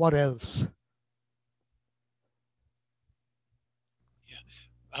 What else?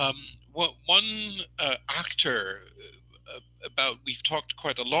 Um, one actor about, we've talked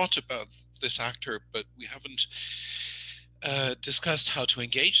quite a lot about this actor, but we haven't discussed how to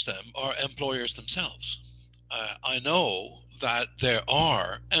engage them, are employers themselves. I know that there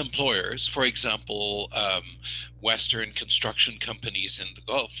are employers, for example, Western construction companies in the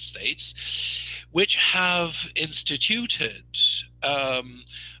Gulf states, which have instituted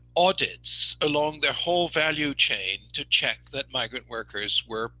audits along their whole value chain to check that migrant workers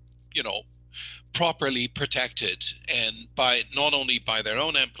were, properly protected, and by not only by their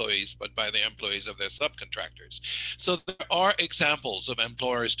own employees, but by the employees of their subcontractors. So there are examples of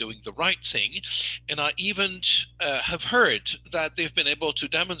employers doing the right thing. And I even have heard that they've been able to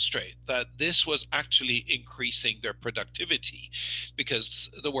demonstrate that this was actually increasing their productivity because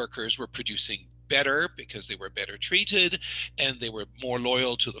the workers were producing better, because they were better treated, and they were more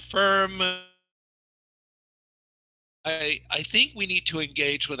loyal to the firm. I think we need to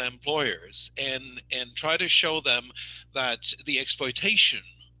engage with employers and try to show them that the exploitation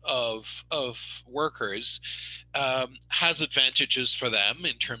of workers has advantages for them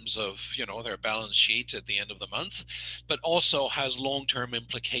in terms of their balance sheet at the end of the month, but also has long-term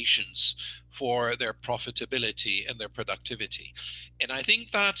implications for their profitability and their productivity. And I think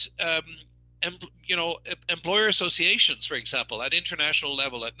that employer associations, for example, at international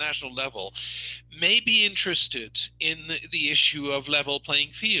level, at national level, may be interested in the issue of level playing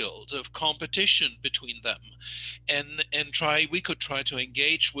field, of competition between them, and we could try to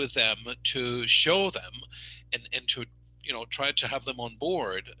engage with them to show them and to try to have them on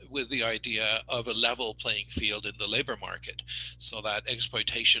board with the idea of a level playing field in the labor market, so that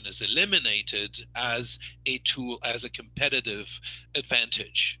exploitation is eliminated as a tool, as a competitive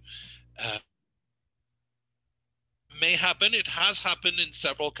advantage. May happen. It has happened in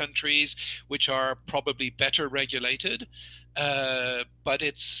several countries which are probably better regulated, but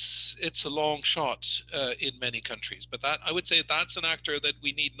it's a long shot in many countries. But that, I would say, that's an actor that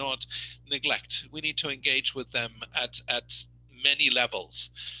we need not neglect. We need to engage with them at many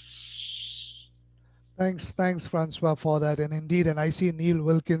levels. Thanks, Francois, for that. And indeed, and I see Neil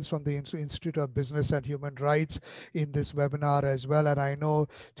Wilkins from the Institute of Business and Human Rights in this webinar as well. And I know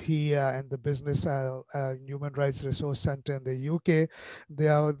he and the Business Human Rights Resource Center in the UK, they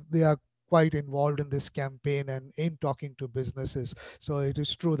are quite involved in this campaign and in talking to businesses. So it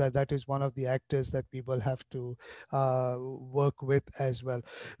is true that that is one of the actors that we will have to work with as well.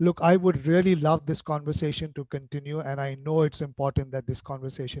 Look, I would really love this conversation to continue, and I know it's important that this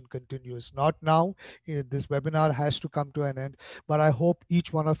conversation continues. Not now, this webinar has to come to an end, but I hope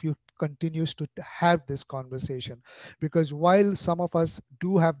each one of you continues to have this conversation, because while some of us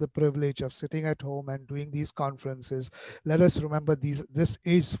do have the privilege of sitting at home and doing these conferences, let us remember this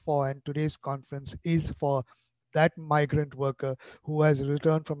is for, and today's conference is for, that migrant worker who has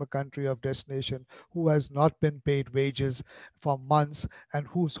returned from a country of destination, who has not been paid wages for months, and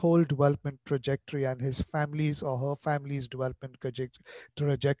whose whole development trajectory and his family's or her family's development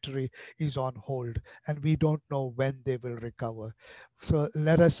trajectory is on hold, and we don't know when they will recover. So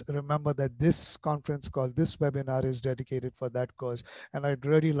let us remember that this conference call, this webinar, is dedicated for that cause. And I'd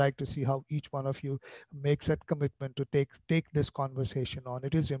really like to see how each one of you makes that commitment to take this conversation on.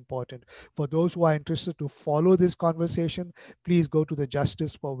 It is important. For those who are interested to follow this conversation, please go to the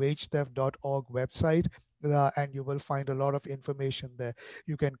justiceforwagetheft.org website. And you will find a lot of information there.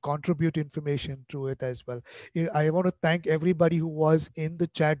 You can contribute information to it as well. I want to thank everybody who was in the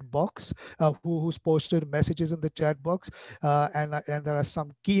chat box, who's posted messages in the chat box. And there are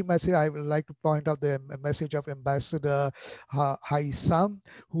some key messages. I would like to point out the message of Ambassador Haisam,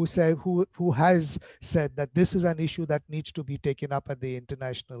 who has said that this is an issue that needs to be taken up at the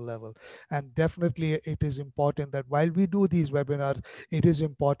international level. And definitely it is important that while we do these webinars, it is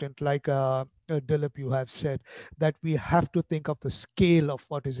important, like Dilip, you have said, that we have to think of the scale of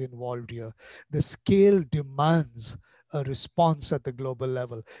what is involved here. The scale demands a response at the global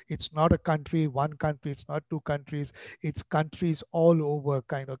level. It's not a country, one country, it's not two countries, it's countries all over,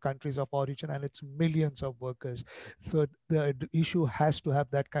 kind of countries of origin, and it's millions of workers. So the issue has to have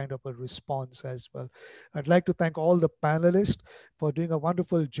that kind of a response as well. I'd like to thank all the panelists for doing a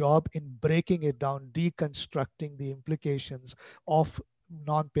wonderful job in breaking it down, deconstructing the implications of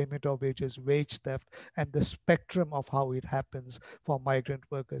non-payment of wages, wage theft, and the spectrum of how it happens for migrant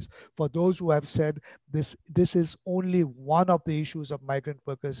workers. For those who have said this is only one of the issues of migrant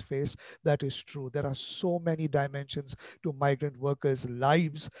workers face, that is true. There are so many dimensions to migrant workers'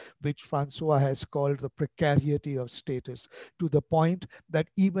 lives, which Francois has called the precarity of status, to the point that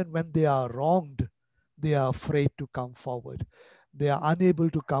even when they are wronged, they are afraid to come forward. They are unable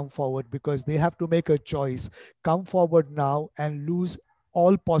to come forward because they have to make a choice: come forward now and lose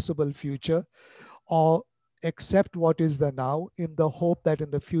all possible future, or accept what is the now in the hope that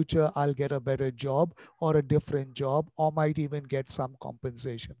in the future I'll get a better job or a different job, or might even get some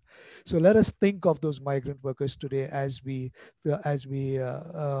compensation. So let us think of those migrant workers today as we leave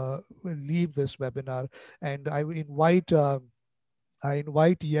this webinar. And I invite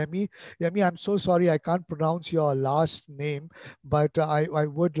Yemi. Yemi, I'm so sorry I can't pronounce your last name, but I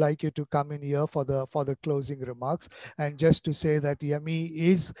would like you to come in here for the closing remarks. And just to say that Yemi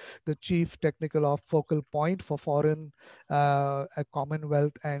is the Chief Technical Focal Point for Foreign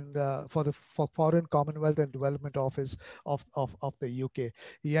Commonwealth and for Foreign Commonwealth and Development Office of the UK.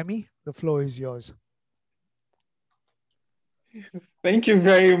 Yemi, the floor is yours. Thank you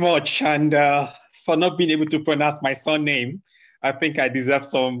very much, and for not being able to pronounce my surname. I think I deserve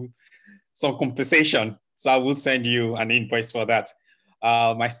some compensation, so I will send you an invoice for that.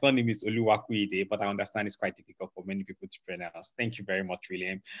 My surname is Oluwakuide, but I understand it's quite difficult for many people to pronounce. Thank you very much,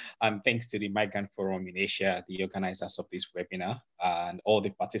 William. And thanks to the Migrant Forum in Asia, the organizers of this webinar, and all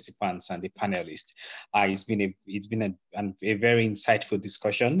the participants and the panelists. It's been a very insightful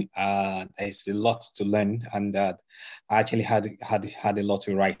discussion. There's a lot to learn, and I actually had a lot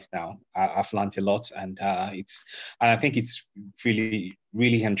to write now. I've learned a lot, and I think it's really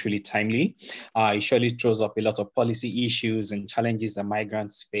and truly timely. It surely throws up a lot of policy issues and challenges that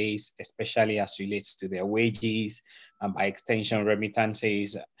migrants face, especially as relates to their wages and by extension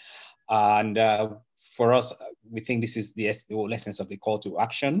remittances. And for us, we think this is the whole essence of the call to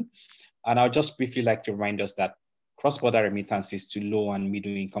action. And I'll just briefly like to remind us that cross-border remittances to low and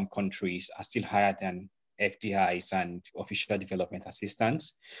middle income countries are still higher than FDIs and official development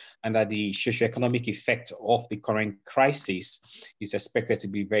assistance, and that the socioeconomic effect of the current crisis is expected to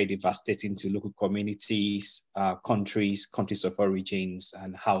be very devastating to local communities, countries of origins,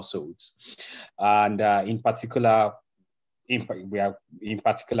 and households. And in particular, we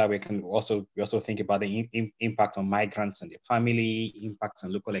can also think about the impact on migrants and their family, impact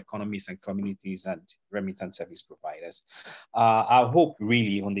on local economies and communities, and remittance service providers. I hope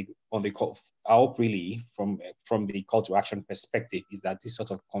really from the call to action perspective is that this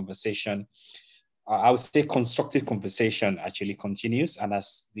sort of conversation, I would say constructive conversation, actually continues. And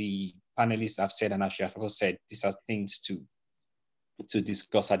as the panelists have said, and as you have also said, these are things to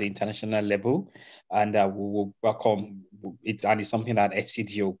discuss at the international level, and we will welcome it, and it's something that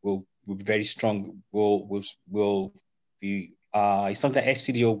FCDO will be very strong. Will be it's something that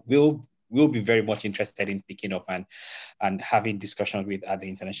FCDO will be very much interested in picking up and having discussions with at the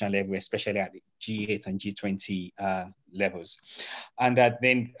international level, especially at the G8 and G20 levels, and that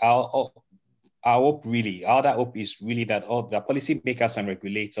then our hope is really that all the policy makers and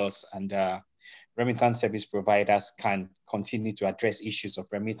regulators and remittance service providers can continue to address issues of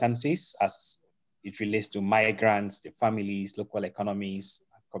remittances as it relates to migrants, their families, local economies,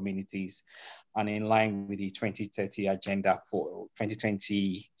 communities, and in line with the 2030 agenda for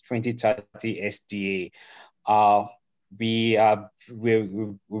 2030 SDA. We're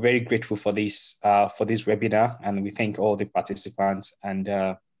very grateful for this webinar, and we thank all the participants, and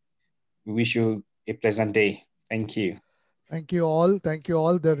we wish you a pleasant day. Thank you. Thank you all. Thank you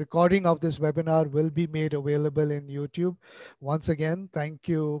all. The recording of this webinar will be made available in YouTube. Once again, thank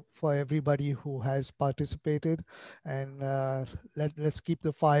you for everybody who has participated. And let's keep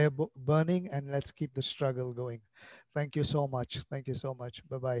the fire burning, and let's keep the struggle going. Thank you so much. Thank you so much.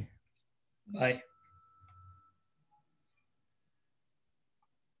 Bye-bye. Bye.